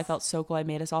us all, I felt so cool. I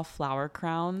made us all flower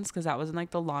crowns because that was in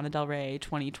like the Lana Del Rey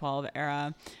 2012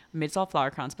 era. I made us all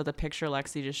flower crowns, but the picture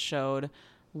Lexi just showed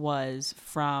was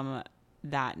from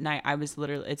that night. I was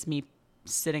literally, it's me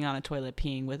sitting on a toilet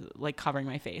peeing with like covering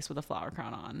my face with a flower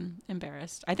crown on,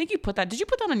 embarrassed. I think you put that, did you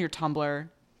put that on your Tumblr?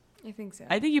 I think so.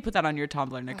 I think you put that on your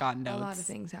Tumblr, Nick on Notes. A lot of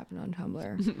things happen on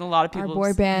Tumblr. A lot of people. Our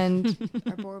boy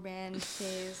band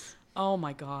phase. Oh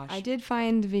my gosh. I did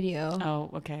find the video.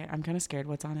 Oh, okay. I'm kind of scared.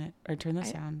 What's on it? Or turn the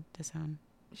sound.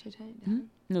 Should I turn it down?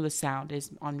 No, the sound is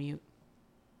on mute.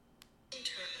 I'm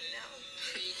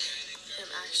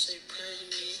actually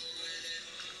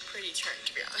pretty turned,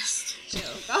 to be honest.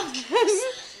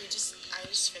 I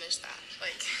just finished that.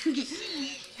 Like,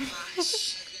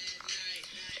 gosh.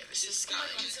 Okay, this is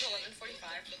Carly. Is it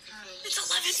 11:45? It's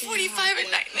 11:45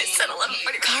 at night, and it said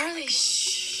 11:45. Carly,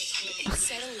 shh. It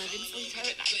said 11:45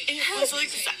 at night, and it was like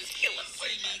exactly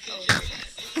 11:45. Oh,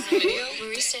 okay. Video, when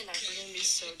we stand up, we're gonna be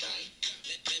so done.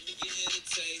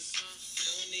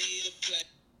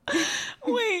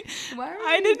 Wait, Why are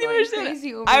I you didn't even going understand.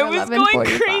 crazy over I was going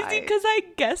 11:45? crazy because I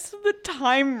guessed the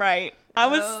time right. I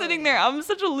was sitting there. I'm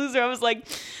such a loser. I was like,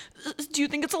 "Do you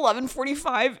think it's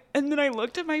 11:45?" And then I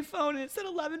looked at my phone and it said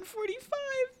 11:45,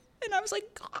 and I was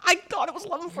like, "I thought it was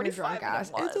 11:45." Drunk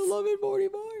ass. and it It's was.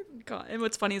 11:45. God, and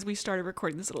what's funny is we started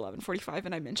recording this at 11:45,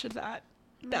 and I mentioned that.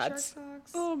 That's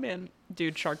oh man,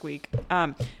 dude, Shark Week.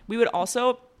 We would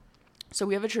also, so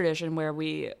we have a tradition where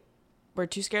we're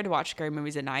too scared to watch scary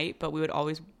movies at night, but we would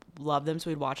always love them,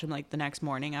 so we'd watch them like the next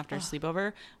morning after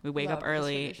sleepover. We wake up love this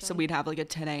early, tradition. so we'd have like a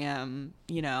 10 a.m.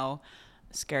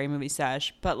 Scary movie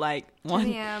sesh. But like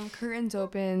 10 a.m. curtains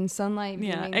open, sunlight.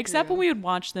 yeah, beaming except through. when we would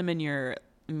watch them in your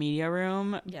media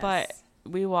room. Yes. But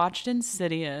we watched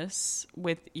Insidious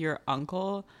with your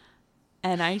uncle,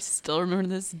 and I still remember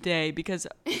this day because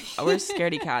we're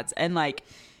scaredy cats, and like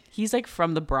he's like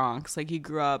from the Bronx, like he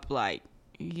grew up like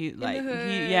he like In the hood,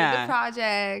 he yeah the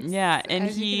projects. yeah, and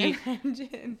as you can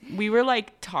imagine. we were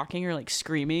like talking or like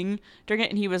screaming during it,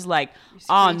 and he was like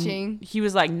Screeching. he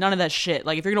was like, none of that shit,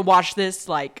 like if you're gonna watch this,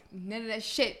 like None of that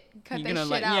shit. Cut you're that gonna shit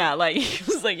like out. yeah, like he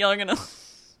was like, y'all are gonna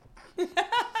If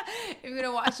you're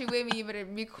gonna watch it with me, you better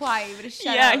be quiet. You better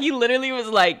shut yeah, up. he literally was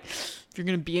like, if you're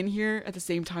gonna be in here at the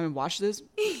same time and watch this,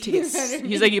 take it. better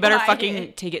He's be like, you better quiet.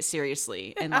 fucking take it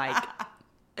seriously, and like,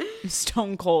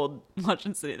 stone cold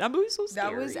watching City. That movie's so scary.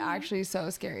 That was actually so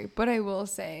scary. But I will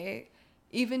say,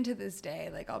 even to this day,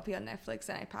 like I'll be on Netflix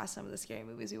and I pass some of the scary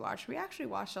movies we watched. We actually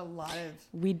watched a lot of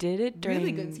We did it during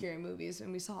really good scary movies,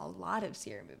 and we saw a lot of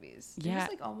scary movies. It Yeah. was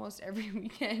like almost every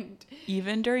weekend.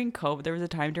 even during COVID. There was a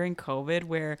time during COVID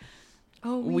where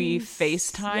Oh, we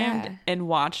FaceTimed and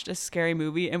watched a scary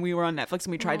movie, and we were on Netflix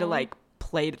and we tried to like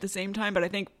play it at the same time, but I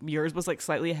think yours was like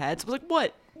slightly ahead. So I was like,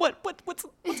 what's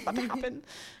about to happen?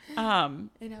 And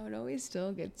I would always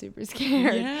still get super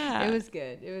scared. Yeah. It was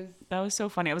good. That was so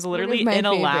funny. I was One of literally my in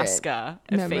favorite Alaska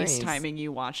memories. FaceTiming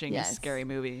you watching a Yes. scary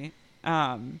movie.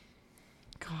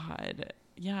 God.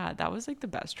 Yeah, that was like the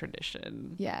best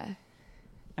tradition. Yeah.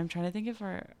 I'm trying to think of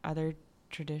our other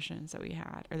traditions that we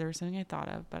had, or there was something I thought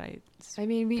of, but I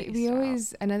mean, we spaced out.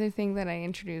 always, another thing that I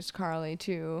introduced Carly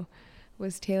to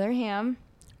was Taylor ham.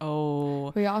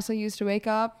 Oh, We also used to wake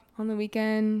up on the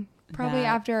weekend. Probably That-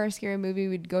 after our scary movie,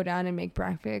 we'd go down and make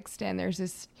breakfast. And there's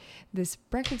this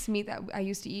breakfast meat that I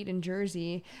used to eat in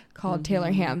Jersey called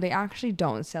Taylor ham. They actually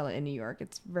don't sell it in New York.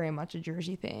 It's very much a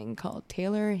Jersey thing called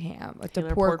Taylor ham. It's Taylor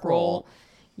a pork roll.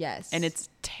 Yes. and it's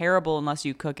terrible unless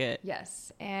you cook it.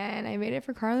 Yes. And I made it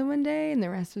for Carly one day, and the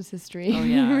rest was history. Oh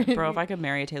yeah, bro. If I could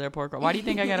marry a Taylor pork roll, why do you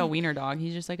think I got a wiener dog?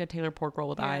 He's just like a Taylor pork roll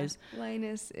with Yeah. eyes.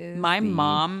 Linus is My the-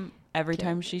 mom, every kid.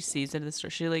 time she sees it at the store,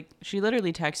 she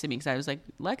literally texted me because I was like,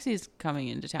 Lexi's coming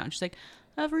into town. She's like,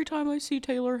 every time I see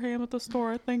Taylor ham at the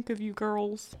store, I think of you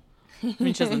girls. I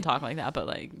mean, she doesn't talk like that, but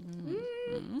like.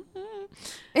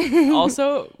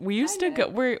 Also, we used to go.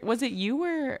 Where was it? You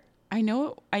were. I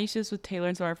know I used to do this with Taylor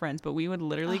and some of our friends, but we would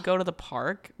literally go to the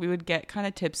park. We would get kind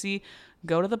of tipsy,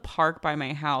 go to the park by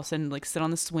my house, and like sit on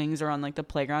the swings or on like the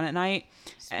playground at night,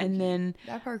 and then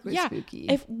That park was yeah, spooky.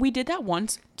 if we did that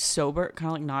once sober, kind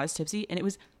of like not as tipsy, and it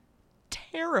was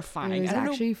terrifying. It was I don't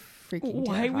actually know freaking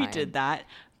why we terrifying. did that,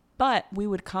 but we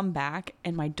would come back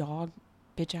and my dog,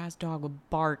 bitch ass dog, would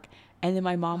bark, and then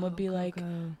my mom would be like,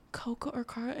 Coco or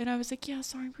Carla, and I was like, yeah,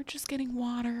 sorry, we're just getting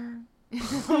water.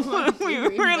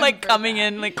 We were like coming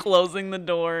in, like closing the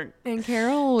door. And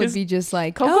Carol would 'Cause be just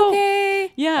like, Coco-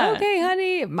 okay, Yeah. okay,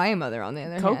 honey. My mother, on the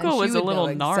other hand, Coco she was a would little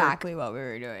know narc. exactly what we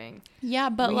were doing. Yeah,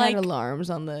 but We like, had alarms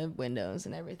on the windows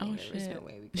and everything. oh There was no shit,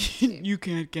 way we could escape. you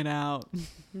can't get out.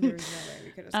 There was no way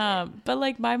we could escape. But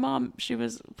like my mom, she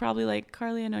was probably like,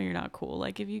 Carly, I know you're not cool.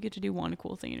 Like if you get to do one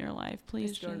cool thing in your life, please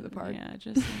Just go to the park. Yeah,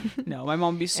 just no. My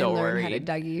mom would be so and learn how to worried.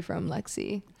 Dougie from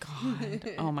Lexi.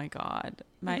 God, oh my God,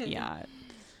 yeah.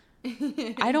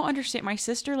 I don't understand. My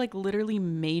sister like literally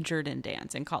majored in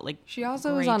dance and caught like She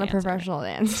also was great on a dancer. professional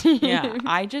dance. Yeah,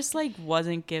 I just like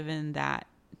wasn't given that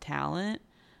talent.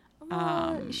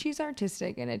 She's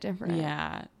artistic in a different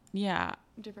Yeah.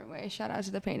 different way. Shout out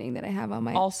to the painting that I have on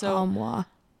my Also- armoire.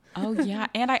 Oh yeah,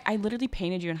 and I literally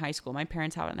painted you in high school. My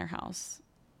parents have it in their house.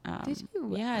 Did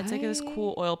you? Yeah, it's like this I-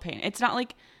 cool oil paint. It's not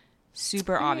like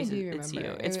super I obvious. do It's you.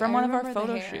 remember. It's I from one of our remember the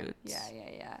photo hair. shoots.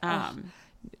 Yeah. Um,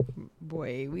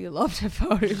 Boy, we loved a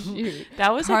photo shoot.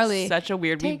 that was Carly, like such a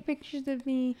weird. Take pictures of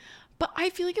me But I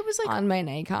feel like it was like on my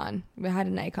Nikon. We had a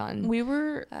Nikon we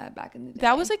were. back in the day.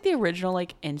 That was like the original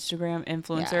like Instagram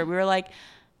influencer. Yeah. We were like,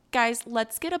 guys,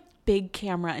 let's get a big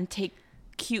camera and take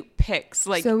cute pics.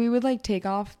 Like so we would like take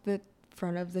off the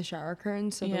front of the shower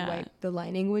curtain so Yeah. the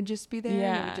lining would just be there. And it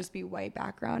Yeah. would just be white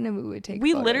background, and we would take.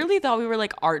 we photos. literally thought we were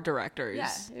like art directors.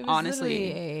 Yeah, it was honestly,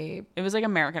 literally it was like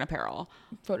American Apparel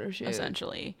a photo shoot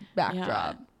essentially.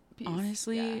 backdrop. Yeah. Piece.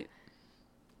 Honestly, Yeah.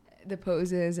 The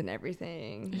poses and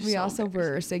everything. It's We so also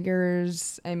were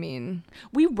singers. I mean,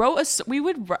 we wrote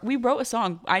we wrote a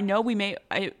song. I know we made.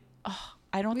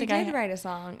 I don't we think did I write a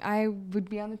song. I would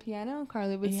be on the piano.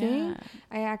 Carly would sing. Yeah.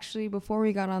 I actually, before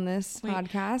we got on this Wait,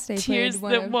 podcast, I tears played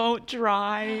one that of. won't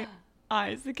dry,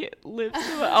 eyes that get lips.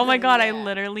 Oh my God! I Yeah.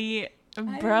 literally,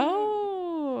 remember.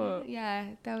 bro. Yeah,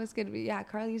 that was good. Yeah,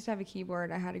 Carly used to have a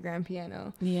keyboard. I had a grand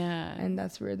piano, Yeah. and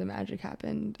that's where the magic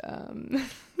happened.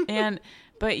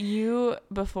 But you,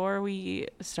 before we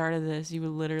started this, you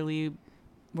literally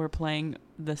were playing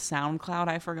the SoundCloud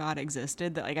I forgot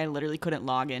existed that like I literally couldn't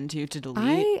log into to delete.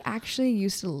 I actually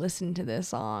used to listen to this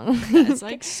song. It's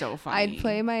like so funny. I'd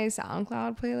play my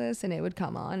SoundCloud playlist, and it would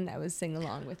come on, and I would sing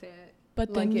along with it. But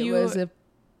Like then it you was a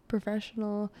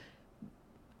professional.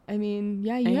 I mean,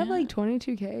 yeah, you have Yeah. like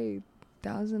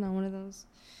 22,000 on one of those.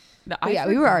 I yeah,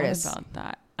 we were forgot artists. about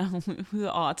that.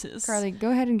 The artists. Carly, go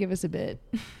ahead and give us a bit.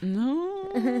 No.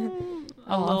 Oh, if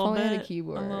a little only I bit. had a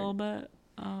keyboard. A little bit.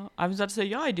 I was about to say,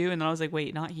 yeah, I do. And then I was like,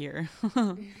 wait, not here.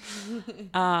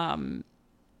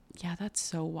 Yeah, that's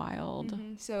so wild.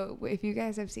 So if you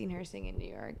guys have seen her sing in New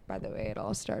York, by the way, it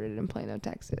all started in Plano,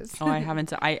 Texas. Oh, I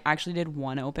haven't. I actually did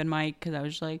one open mic because I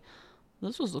was just like,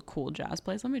 this was a cool jazz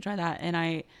place. Let me try that. And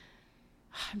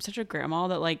I'm such a grandma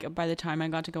that like by the time I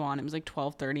got to go on, it was like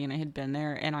 12:30 and I had been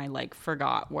there and I like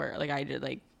forgot where, like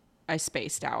I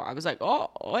spaced out. I was like, oh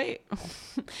wait.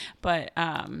 But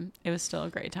it was still a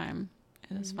great time.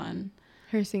 It was fun.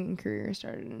 Her singing career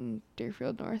started in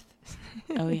Deerfield North.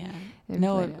 Oh yeah. In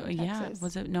No, Plano, yeah. Texas.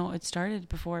 Was it? No, it started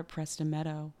before Preston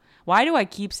Meadow. Why do I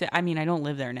keep saying? I mean, I don't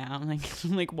live there now. I'm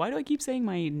like, why do I keep saying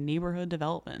my neighborhood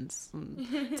developments?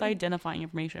 It's identifying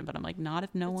information, but I'm like, not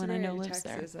if no It's one I very know lives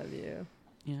Texas there. of you.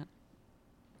 Yeah.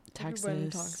 Texas.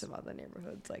 Everyone talks about the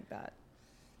neighborhoods like that.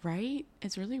 Right?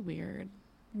 It's really weird.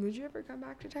 Would you ever come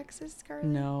back to Texas, Carly?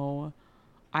 No.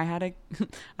 I had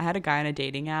a guy on a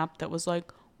dating app that was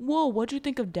like, whoa, what'd you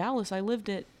think of Dallas? I lived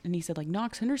it. And he said like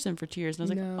Knox Henderson for 2 years. And I was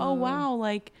like, oh, No. wow.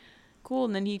 Like, cool.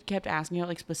 And then he kept asking about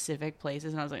like specific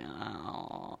places. And I was like,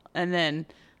 oh. And then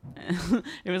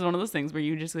it was one of those things where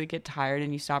you just like get tired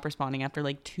and you stop responding after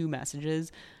like 2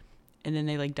 messages. And then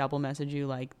they like double message you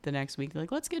like the next week,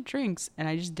 like, let's get drinks. And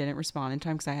I just didn't respond in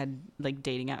time because I had like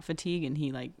dating app fatigue and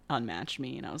he like unmatched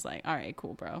me. And I was like, all right,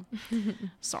 cool, bro.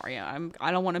 Sorry.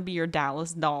 I don't want to be your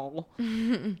Dallas doll.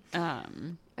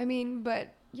 I mean,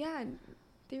 but yeah,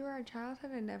 through our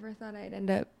childhood, I never thought I'd end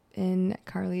up in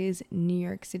Carly's New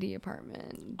York City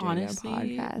apartment doing Honestly, a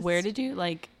podcast. where did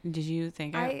you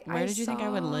think I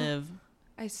would live?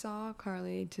 I saw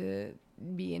Carly to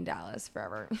be in Dallas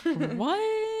forever. What?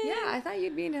 Yeah, I thought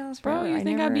you'd be in Dallas Bro, forever. you I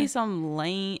think I'd never- be some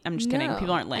lame? I'm just kidding. No.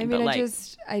 People aren't lame, I mean, but like,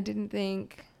 I didn't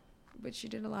think, but she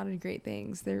did a lot of great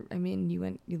things there. I mean,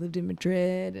 you lived in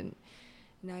Madrid and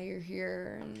now you're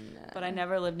here. And, but I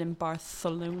never lived in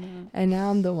Barcelona. And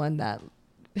now I'm the one that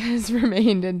has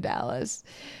remained in Dallas,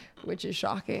 which is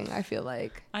shocking. I feel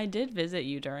like I did visit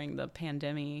you during the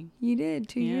pandemic. you did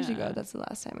 2 years Yeah. ago. That's the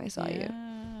last time I saw you. Yeah.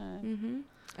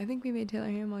 I think we made Taylor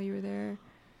Ham while you were there.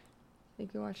 I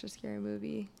think we watched a scary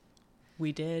movie.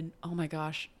 We did. Oh my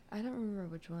gosh. I don't remember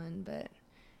which one, but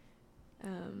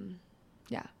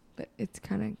yeah. But it's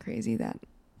kind of crazy that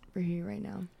we're here right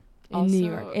now in New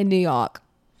York. Also- In New York.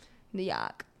 New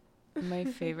York. My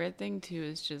favorite thing too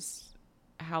is just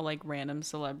how like random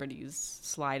celebrities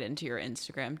slide into your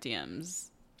Instagram DMs.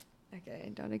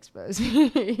 Okay, don't expose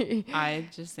me. I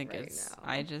just think Right it's now.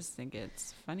 I just think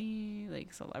it's funny,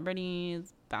 like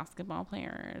celebrities, basketball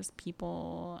players,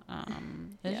 people.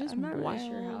 It's just I'm not wild. really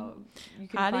sure how you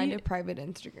can How do find you- a private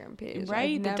Instagram page.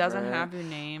 Right, I've that doesn't never have your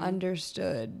name.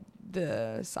 Understood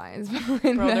the science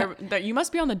behind Bro, that. you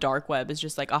must be on the dark web as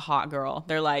just like a hot girl.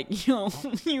 They're like, you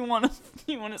want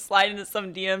to slide into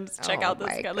some DMs, check Oh out this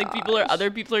my guy. Like gosh. other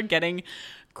people are getting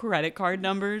credit card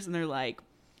numbers, and they're like,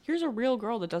 here's a real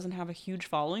girl that doesn't have a huge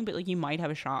following, but like you might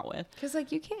have a shot with. Because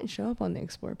like you can't show up on the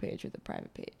explore page with a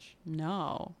private page.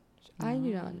 No. I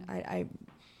do not.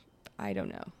 I don't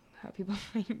know how people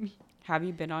find me. Have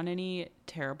you been on any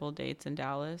terrible dates in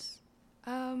Dallas?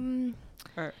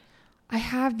 Or I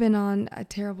have been on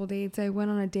terrible dates. I went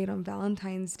on a date on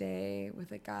Valentine's Day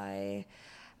with a guy.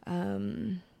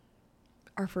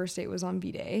 Our first date was on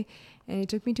V-Day, and he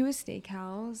took me to a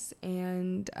steakhouse,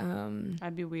 and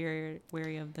I'd be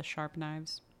wary of the sharp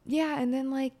knives. yeah, and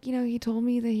then like he told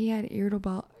me that he had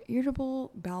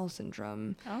irritable bowel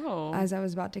syndrome Oh. as I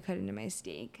was about to cut into my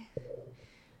steak,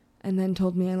 and then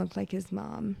told me I looked like his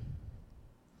mom,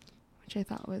 which I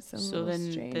thought was a So little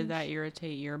then strange. did that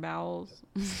irritate your bowels?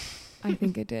 I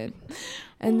think it did.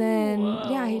 And then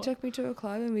yeah, he Whoa. took me to a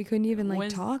club and we couldn't even like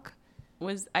Was- talk.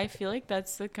 I feel like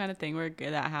that's the kind of thing where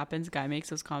that happens. Guy makes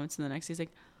those comments and the next he's like,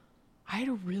 I had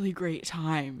a really great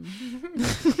time.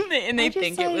 And they I just,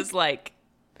 think it was like,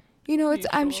 I'm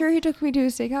mutual. sure he took me to a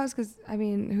steakhouse because I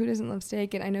mean, who doesn't love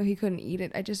steak? And I know he couldn't eat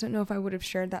it. I just don't know if I would have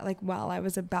shared that like while I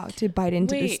was about to bite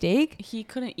into the Wait, steak. he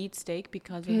couldn't eat steak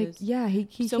because of Like, his. yeah, he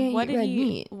So can't what eat did red he?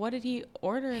 meat. What did he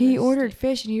order? in He the ordered steak?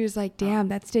 fish and he was like, "Damn,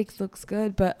 that steak looks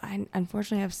good, but I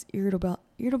unfortunately have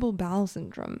irritable bowel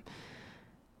syndrome."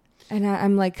 And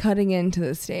I'm like cutting into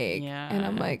the steak, and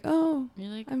I'm Yeah. like, "Oh, You're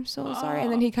like, I'm so sorry."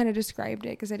 And then he kind of described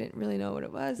it because I didn't really know what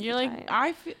it was. at you're the like, time.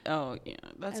 I feel. Oh yeah,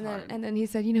 that's and hard. then he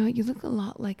said, you look a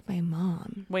lot like my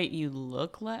mom. Wait, you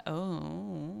look like.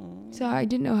 Oh. So I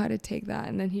didn't know how to take that.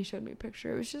 And then he showed me a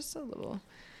picture. It was just a little,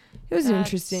 it was an That's-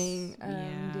 interesting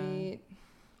yeah. date.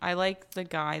 I like the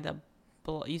guy that.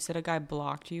 You said a guy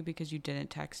blocked you because you didn't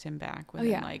text him back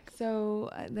within like. So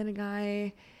then a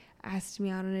guy asked me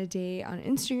out on a date on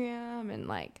Instagram and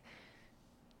like,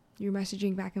 were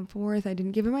messaging back and forth. I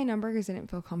didn't give him my number because I didn't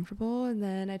feel comfortable. And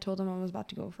then I told him I was about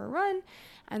to go for a run.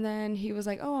 And then he was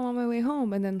like, oh, I'm on my way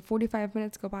home. And then 45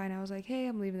 minutes go by and I was like, hey,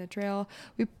 I'm leaving the trail.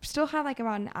 We still had like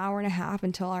about an hour and a half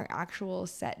until our actual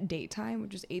set date time,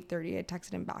 which was 8:30. I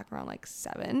texted him back around like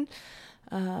 7.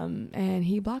 And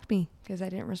he blocked me because I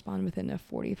didn't respond within a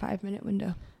 45-minute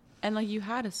window. And like you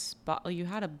had a spot, like you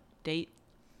had a date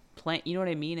plan. You know what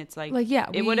I mean? It's like, yeah,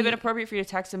 it would have been appropriate for you to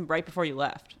text him right before you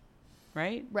left,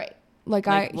 right? Right. What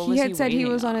He was had said he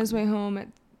waiting was on his way home at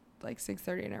like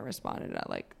 6:30 and I responded at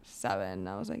like 7. And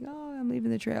I was like, oh, I'm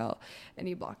leaving the trail. And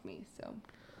he blocked me. So.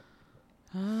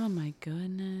 Oh my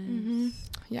goodness. Mm-hmm.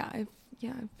 Yeah, I've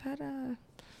had a.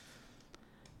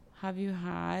 Have you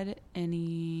had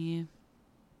any?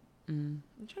 I'm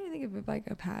trying to think if like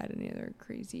I've had any other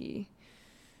crazy.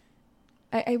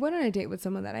 I went on a date with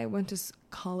someone that I went to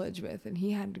college with, and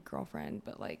he had a girlfriend,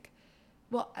 but like,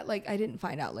 well, like I didn't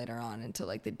find out later on until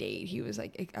like the date. He was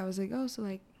like, I was like, oh, so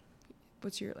like,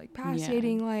 what's your like past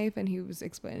dating life? And he was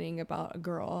explaining about a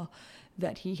girl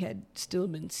that he had still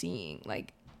been seeing.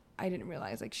 Like, I didn't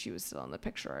realize like she was still in the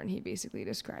picture, and he basically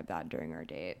described that during our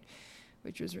date,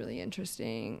 which was really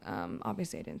interesting.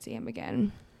 Obviously, I didn't see him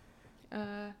again.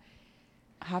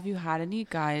 Have you had any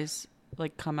guys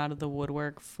like come out of the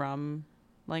woodwork from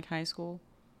like high school,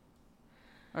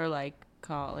 or like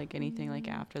call like anything like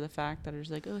after the fact that are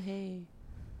just like, oh hey,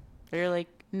 or you're like,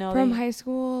 no, from high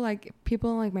school, like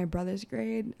people in like my brother's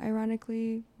grade,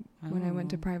 ironically, when I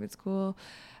went to Oh. private school,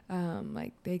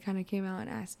 like they kind of came out and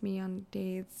asked me on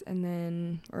dates, and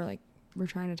then or like were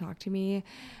trying to talk to me,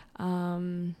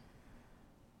 and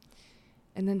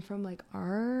then from like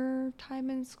our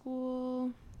time in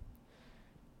school,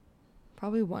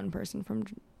 probably one person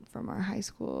from our high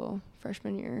school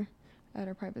freshman year at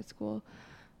our private school.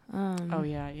 Oh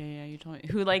yeah, you told me,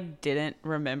 who like didn't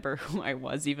remember who I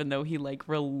was, even though he like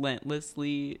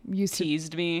relentlessly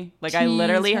teased me. Like I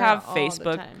literally have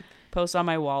Facebook posts on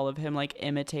my wall of him like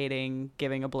imitating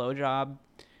giving a blowjob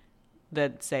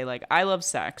that say like, I love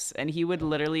sex, and he would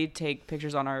literally take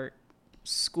pictures on our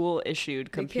school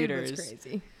issued computers The kid was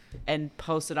crazy. and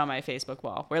post it on my Facebook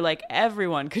wall where like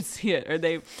everyone could see it. Or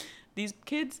these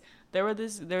kids, there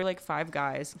were like five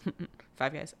guys,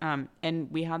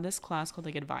 and we had this class called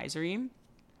like advisory,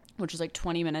 which was like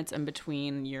 20 minutes in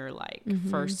between your like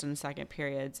first and second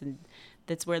periods, and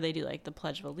that's where they do like the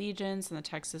Pledge of Allegiance and the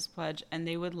Texas Pledge, and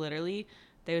they would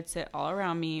sit all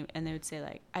around me and they would say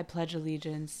like, I pledge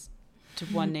allegiance to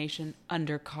one nation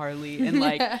under Carly, and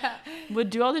like would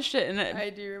do all this shit, and I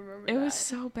do remember it was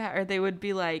so bad. Or they would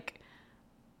be like,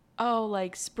 oh,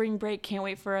 like spring break, can't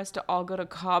wait for us to all go to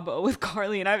Cabo with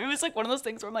Carly. And it was like one of those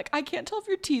things where I'm like, I can't tell if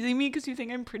you're teasing me because you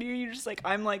think I'm pretty, or you're just like,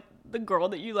 I'm like the girl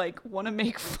that you like want to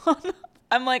make fun of.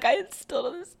 I'm like, I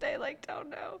still to this day like don't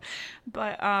know.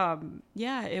 But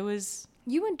yeah, it was.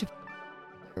 You went to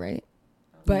right?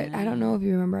 But I don't know if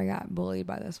you remember, I got bullied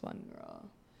by this one girl.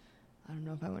 I don't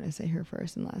know if I want to say her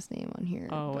first and last name on here.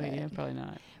 Oh, wait, yeah, probably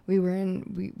not.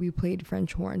 We played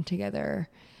French horn together,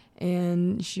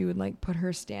 and she would like put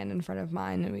her stand in front of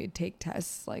mine, and we'd take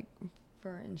tests like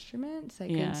for instruments. I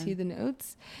could see the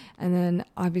notes. And then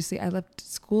obviously I left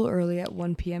school early at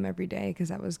 1 p.m. every day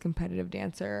because I was a competitive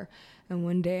dancer. And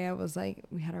one day I was like,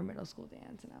 we had our middle school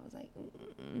dance, and I was like,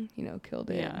 killed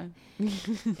it. Yeah.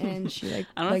 And she like,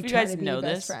 I don't know if you guys know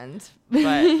this, friends.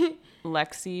 but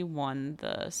Lexi won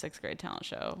the 6th grade talent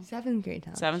show. 7th grade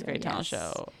talent 7th grade talent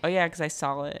show. Oh yeah, because I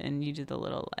saw it and you did the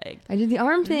little like. I did the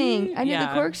arm thing. I did the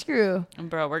corkscrew.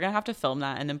 Bro, we're gonna have to film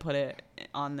that and then put it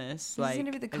on this. This like, is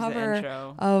gonna be the as cover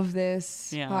intro. of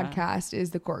this podcast.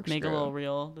 Is the corkscrew. Make a little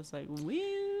reel that's like woo.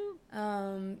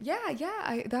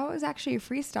 That was actually a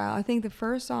freestyle. I think the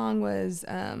first song was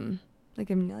like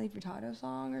a Nelly Furtado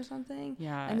song or something.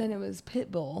 Yeah. And then it was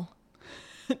Pitbull.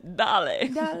 Dale.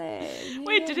 Dale.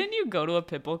 Wait, didn't you go to a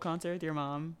Pitbull concert with your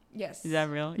mom? Yes. Is that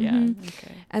real? Mm-hmm. Yeah.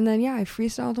 Okay. And then I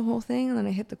freestyled the whole thing, and then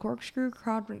I hit the corkscrew.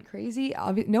 Crowd went crazy.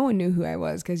 No one knew who I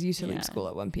was because you used to leave school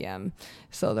at 1 p.m.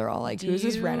 So they're all like, "Who's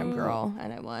this random girl?"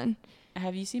 And I won.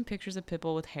 Have you seen pictures of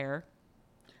Pitbull with hair?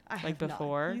 I have like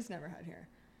before. Not. He's never had hair.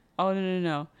 Oh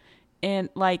no. And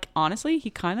like honestly, he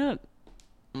kind of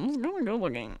good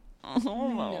looking.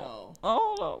 No.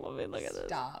 Oh, let me look at this.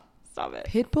 Stop it.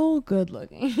 Pitbull, good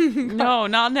looking. No,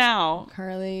 not now.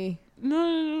 Carly.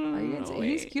 No. Are you gonna say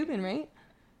he's Cuban, right?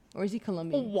 Or is he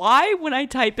Colombian? Why, when I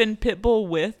type in Pitbull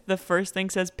with, the first thing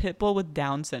says Pitbull with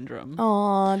Down syndrome?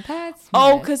 Oh, that's.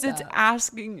 Oh, because it's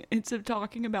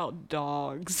talking about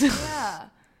dogs. Yeah.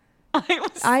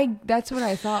 That's what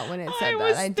I thought when it said that. I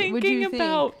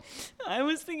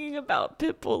was thinking about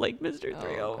Pitbull like Mr.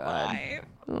 305.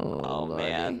 Oh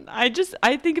man,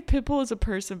 I think of Pitbull as a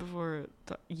person before.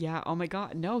 Yeah. Oh my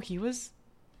God. No, he was.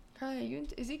 Carly,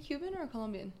 is he Cuban or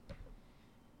Colombian?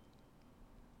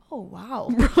 Oh wow.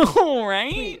 Bro,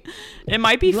 right? It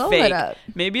might be Blow fake. it up.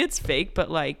 Maybe it's fake, but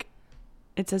like,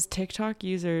 it says TikTok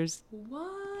users.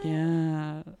 What?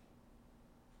 Yeah.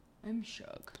 I'm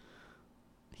shook.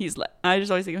 He's like, I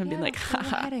just always think of him being Yeah, like, full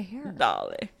head of hair.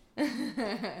 Dolly.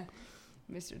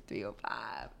 Mr.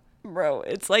 305. Bro,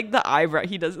 it's like the eyebrow.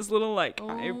 He does this little like Oh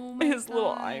my his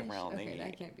little gosh. eyebrow Okay, thingy.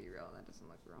 that can't be real. That doesn't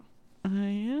look real.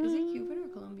 Yeah. Is he Cuban or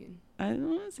Colombian? I don't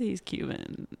want to say he's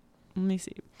Cuban. Let me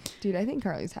see. Dude, I think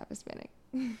Carly's half Hispanic.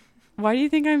 Why do you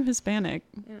think I'm Hispanic?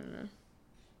 I don't know.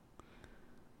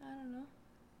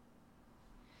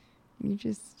 You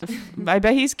just. I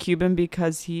bet he's Cuban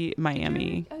because he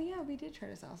Miami. Oh yeah, we did try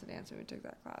to salsa dance when we took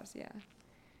that class.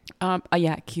 Yeah.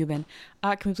 Yeah, Cuban.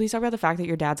 Can we please talk about the fact that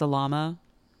your dad's a llama?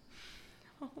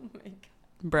 Oh my god.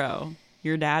 Bro,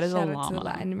 your dad is Shout a out to the llama.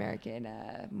 Latin American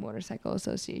Motorcycle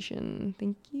Association.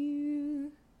 Thank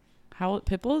you. How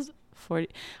Pitbull's 40?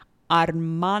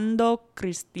 Armando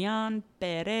Cristian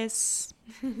Perez.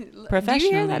 Professional. Do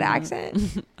you hear that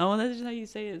accent? Oh, that's just how you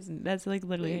say it. That's like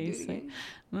literally how Wait, you do it say it. again.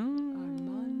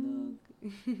 Mm.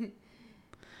 Armando.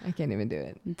 I can't even do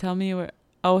it. Tell me where.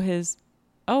 Oh, his.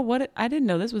 Oh, what? I didn't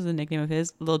know this was the nickname of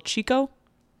his. Little Chico,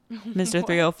 Mr.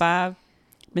 305,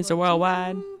 Mr.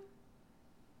 Worldwide.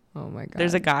 Oh my god.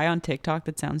 There's a guy on TikTok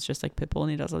that sounds just like Pitbull,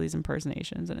 and he does all these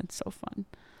impersonations, and it's so fun.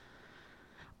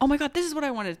 Oh my god, this is what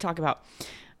I wanted to talk about.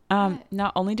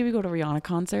 Not only did we go to a Rihanna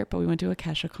concert, but we went to a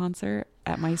Kesha concert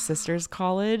at my sister's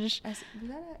college. Was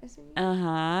that a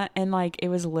SMU? And like it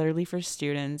was literally for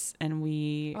students, and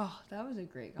we that was a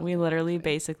great concert, we literally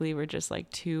actually. basically were just like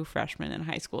two freshmen in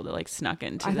high school that like snuck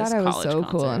into I this thought I college was so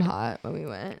concert. cool and hot when we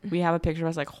went. We have a picture of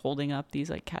us like holding up these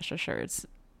like Kesha shirts.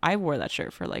 I wore that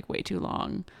shirt for like way too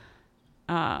long.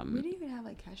 We didn't even have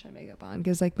like Kesha makeup on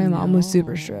because like my mom was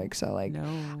super strict, so like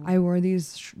I wore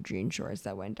these jean shorts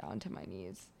that went down to my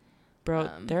knees.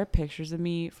 Bro, there are pictures of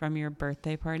me from your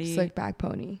birthday party. Slick back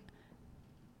pony.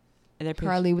 They're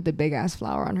Carly with the big ass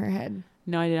flower on her head.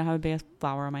 No, I didn't have a big ass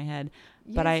flower on my head.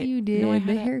 But Yes, you did. No, I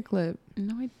the had hair clip.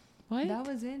 what? That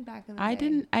was in back in the I day.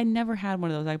 didn't. I never had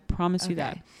one of those. I promise you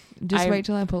that. Just wait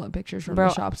till I pull up pictures from Bro,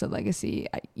 the shops at Legacy.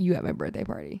 You at my birthday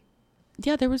party.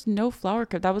 Yeah, there was no flower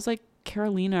clip. That was like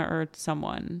Carolina or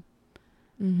someone.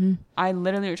 Mm-hmm. I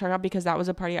literally were talking about because that was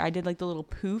a party. I did like the little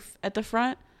poof at the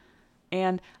front,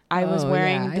 and I was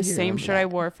wearing the same shirt I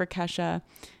wore for Kesha,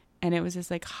 and it was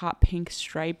this like hot pink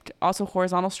striped, also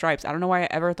horizontal stripes. I don't know why I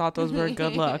ever thought those were a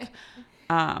good look.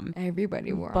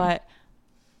 Everybody wore 'em. But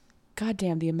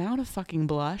goddamn, the amount of fucking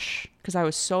blush, because I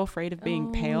was so afraid of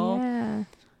being pale. Yeah.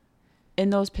 In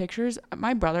those pictures,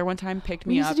 my brother one time picked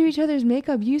We me used up. to do each other's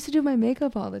makeup. You used to do my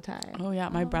makeup all the time. Oh yeah,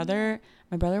 my brother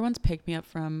once picked me up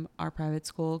from our private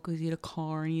school because he had a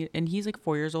car, and he's like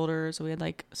 4 years older, so we had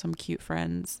like some cute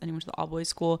friends, and he went to the all boys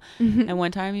school. And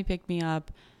one time he picked me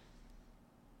up,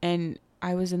 and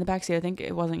I was in the backseat. I think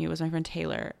it wasn't you, it was my friend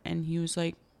Taylor, and he was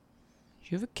like, "Do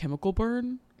you have a chemical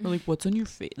burn? Or like, what's on your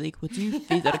face? Like, what's on your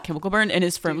face? Is that a chemical burn?" And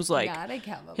his friend was like,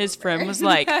 friend was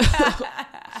like,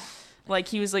 like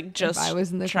he was like just I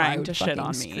was in the trying to shit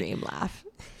on me. Scream, laugh.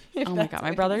 Oh my god,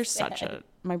 my brother's such a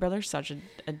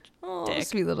Oh, dick.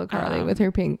 sweet little Carly with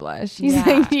her pink blush. She's yeah.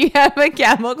 like, "Do you have a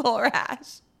chemical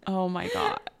rash?" Oh my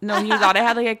god. No, he thought I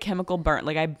had like a chemical burn.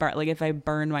 Like I burn, like if I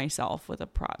burned myself with a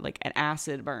like an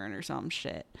acid burn or some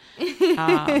shit.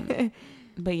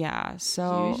 But yeah,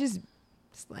 so She was just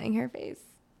slaying her face.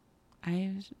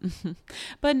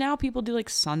 but now people do like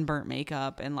sunburnt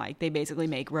makeup, and like they basically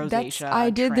make rosacea. I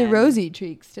did the trend. rosy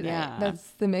cheeks tonight. Yeah. That's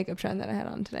the makeup trend that I had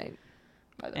on tonight.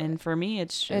 By the way. And for me,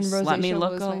 it's And just let me rosacea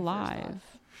look was my first alive.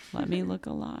 Let me look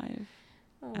alive.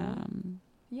 Aw.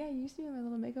 Yeah, you used to be my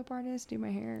little makeup artist, do my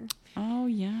hair. Oh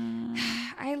yeah.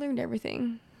 I learned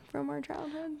everything from our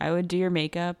childhood. I would do your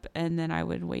makeup, and then I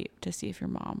would wait to see if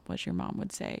what your mom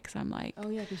would say, because I'm like, Oh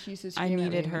yeah, because she used to I scream at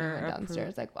needed me when I her went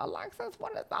downstairs, like, "Alexis,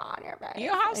 what is on your face?" You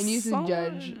have and used to so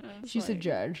judge. much. She used to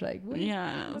judge, like, what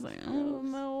yeah. I was like, oh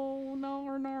no.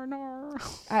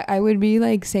 I would be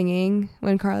like singing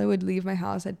when Carly would leave my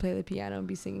house. I'd play the piano and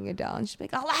be singing Adele, and she'd be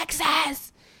like,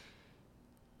 "Alexis,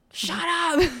 shut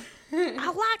up."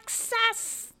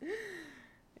 Alexis.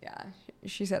 Yeah,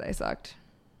 she said I sucked.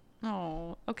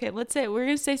 Oh, okay. We're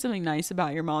gonna say something nice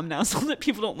about your mom now, so that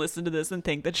people don't listen to this and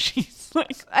think that she's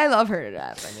like. I love her to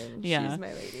death. I mean, Yeah. she's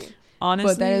my lady.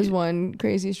 Honestly, But that is one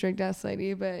crazy strict ass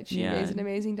lady. But she Yeah. raised an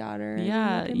amazing daughter. and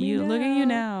Yeah, look at you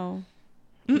now.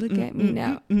 Look at me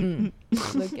now.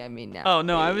 Look at me now. Oh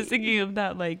no, I was Hey. thinking of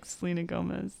that like Selena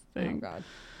Gomez Oh thing. God.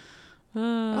 Yeah.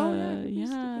 I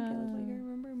used to think I was like, I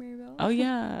remember Mary Oh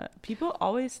yeah, people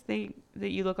always think that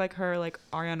you look like her, like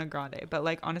Ariana Grande, but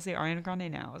like honestly, Ariana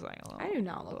Grande now is like a little, I do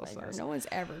not look like her. sus. No one's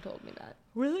ever told me that.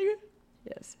 Really?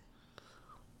 Yes.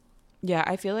 Yeah,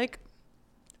 I feel like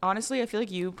honestly, I feel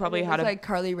like you probably had a like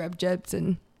Carly Rae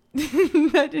Jepsen.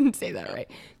 I didn't say that right.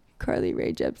 Carly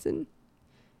Rae Jepsen.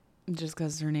 just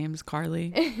because her name's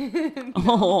Carly.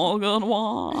 Oh, good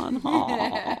one.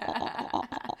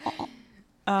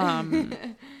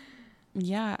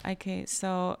 Yeah. Okay.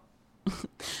 So.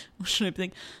 What should I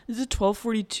think? Is it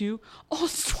 12:42? Oh,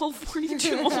 it's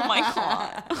 12:42. Oh my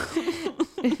god.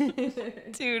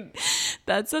 Dude,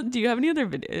 do you have any other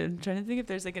video? I'm trying to think if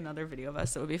there's like another video of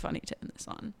us that would be funny to end this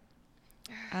on.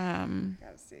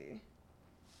 Gotta see.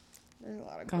 There's a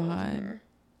lot of goals in God. here.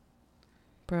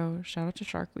 Bro, shout out to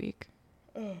Shark Week.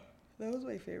 Oh, that was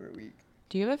my favorite week.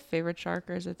 Do you have a favorite shark,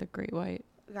 or is it the great white?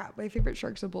 Yeah, my favorite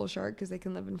shark's a bull shark because they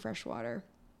can live in fresh water.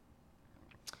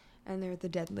 And they're the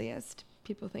deadliest.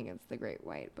 People think it's the great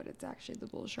white, but it's actually the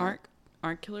bull shark.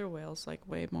 Aren't killer whales like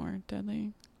way more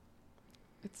deadly?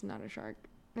 It's not a shark.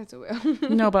 It's a whale.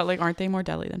 No, but like aren't they more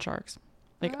deadly than sharks?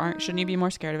 Like shouldn't you be more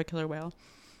scared of a killer whale?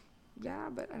 Yeah,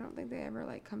 but I don't think they ever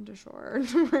like come to shore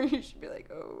where you should be like,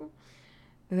 oh,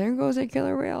 there goes a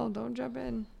killer whale. Don't jump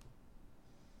in.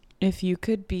 If you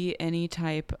could be any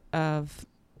type of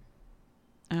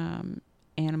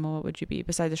animal, what would you be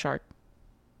besides a shark?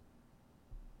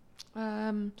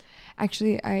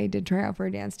 Actually, I did try out for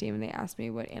a dance team, and they asked me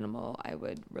what animal I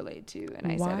would relate to, and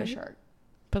I said a shark.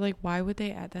 But like, why would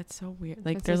they add? That's so weird.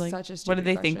 Like, That's they're just like, such a what do stupid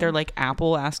they think? They're question. like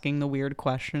Apple asking the weird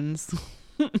questions.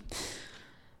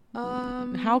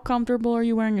 How comfortable are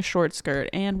you wearing a short skirt?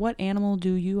 And what animal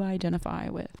do you identify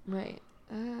with? Right.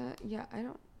 Yeah, I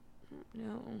don't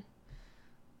know.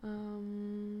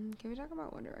 Can we talk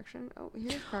about One Direction? Oh,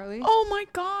 here's Carly. Oh my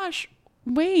gosh!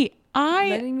 Wait,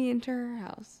 letting me into her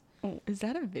house. Oh, is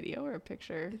that a video or a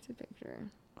picture? It's a picture.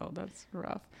 Oh, that's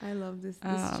rough. I love this.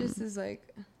 This just is like,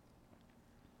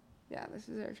 yeah, this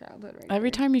is our childhood right Every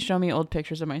here. time you show me old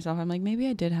pictures of myself, I'm like, maybe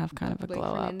I did have kind of a Blake glow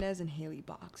up. Fernandez and Haley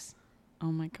Box.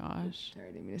 Oh my gosh. Sorry,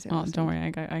 I didn't mean to say Oh, those don't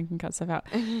names. worry. I can cut stuff out.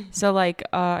 So like,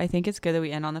 I think it's good that we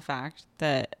end on the fact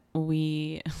that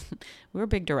we were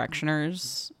big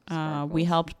directioners. We Sparkles.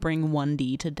 helped bring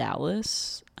 1D to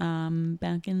Dallas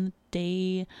back in the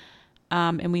day.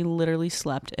 And we literally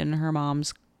slept in her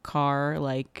mom's car,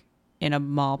 like in a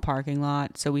mall parking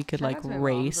lot, so we could Shout like out to my mom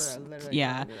race. for literally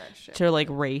Yeah, going to that shit. to like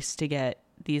race to get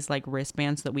these like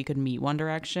wristbands so that we could meet One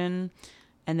Direction.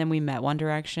 And then we met One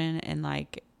Direction, and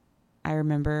like I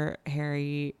remember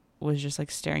Harry was just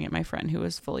like staring at my friend who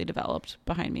was fully developed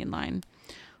behind me in line.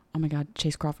 Oh my god,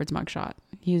 Chase Crawford's mugshot.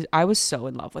 I was so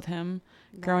in love with him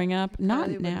growing up. Not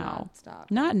Carly would now. not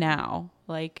stop. Not now,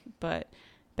 like, but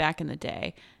back in the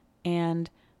day. And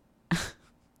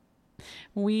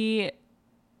we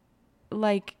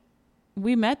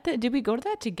met did we go to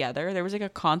that together? There was like a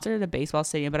concert at a baseball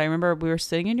stadium, but I remember we were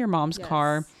sitting in your mom's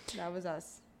car, That was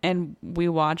us. and we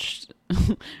were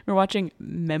watching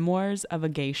Memoirs of a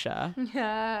Geisha.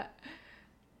 Yeah.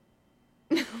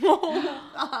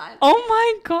 Oh, Oh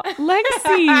my god,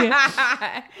 Lexi.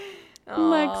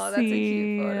 that's a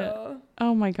cute photo.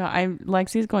 Oh my god,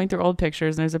 Lexi's going through old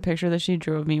pictures, and there's a picture that she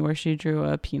drew of me where she drew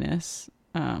a penis,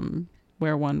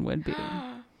 where one would be.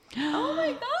 Oh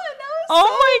my god, that was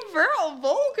Oh so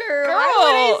vulgar. Girl. Why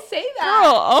would I say that?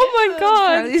 Girl, oh my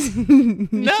god. You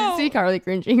No. should see Carly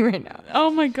cringing right now. Oh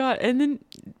my god. And then,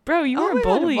 bro, you Oh were my a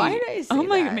God, bully. why did I say oh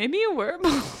my that? maybe you were a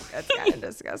bully. That's kind of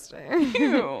disgusting.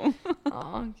 Ew.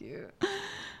 Aw, cute.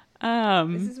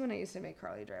 This is when I used to make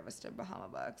Carly drive us to Bahama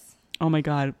Bucks. Oh my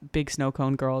god, big snow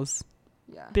cone girls.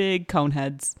 Yeah. Big cone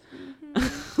heads.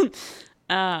 We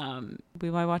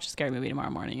might watch a scary movie tomorrow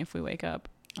morning if we wake up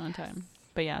on time.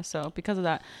 But yeah, so because of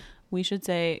that, we should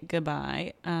say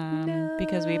goodbye.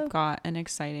 Because we've got an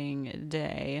exciting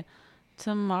day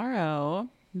tomorrow.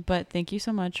 But thank you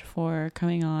so much for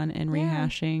coming on and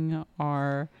rehashing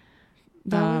our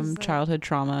That was, childhood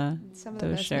trauma. Some of the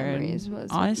Those best shared. memories was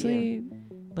with Honestly,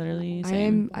 literally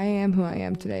same. I am who I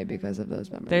am today because of those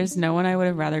memories. There's no one I would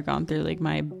have rather gone through like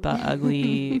my butt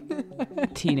ugly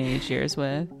teenage years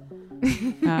with.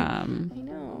 I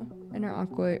know. In our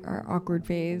awkward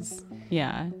phase.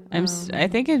 Yeah, I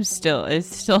think it's still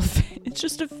it's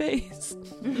just a phase.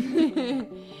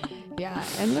 Yeah,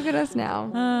 and look at us now.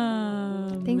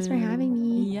 Thanks for having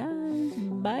me. Yeah,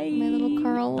 bye. My little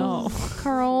Carl. Oh.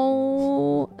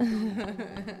 Carl.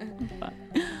 Bye.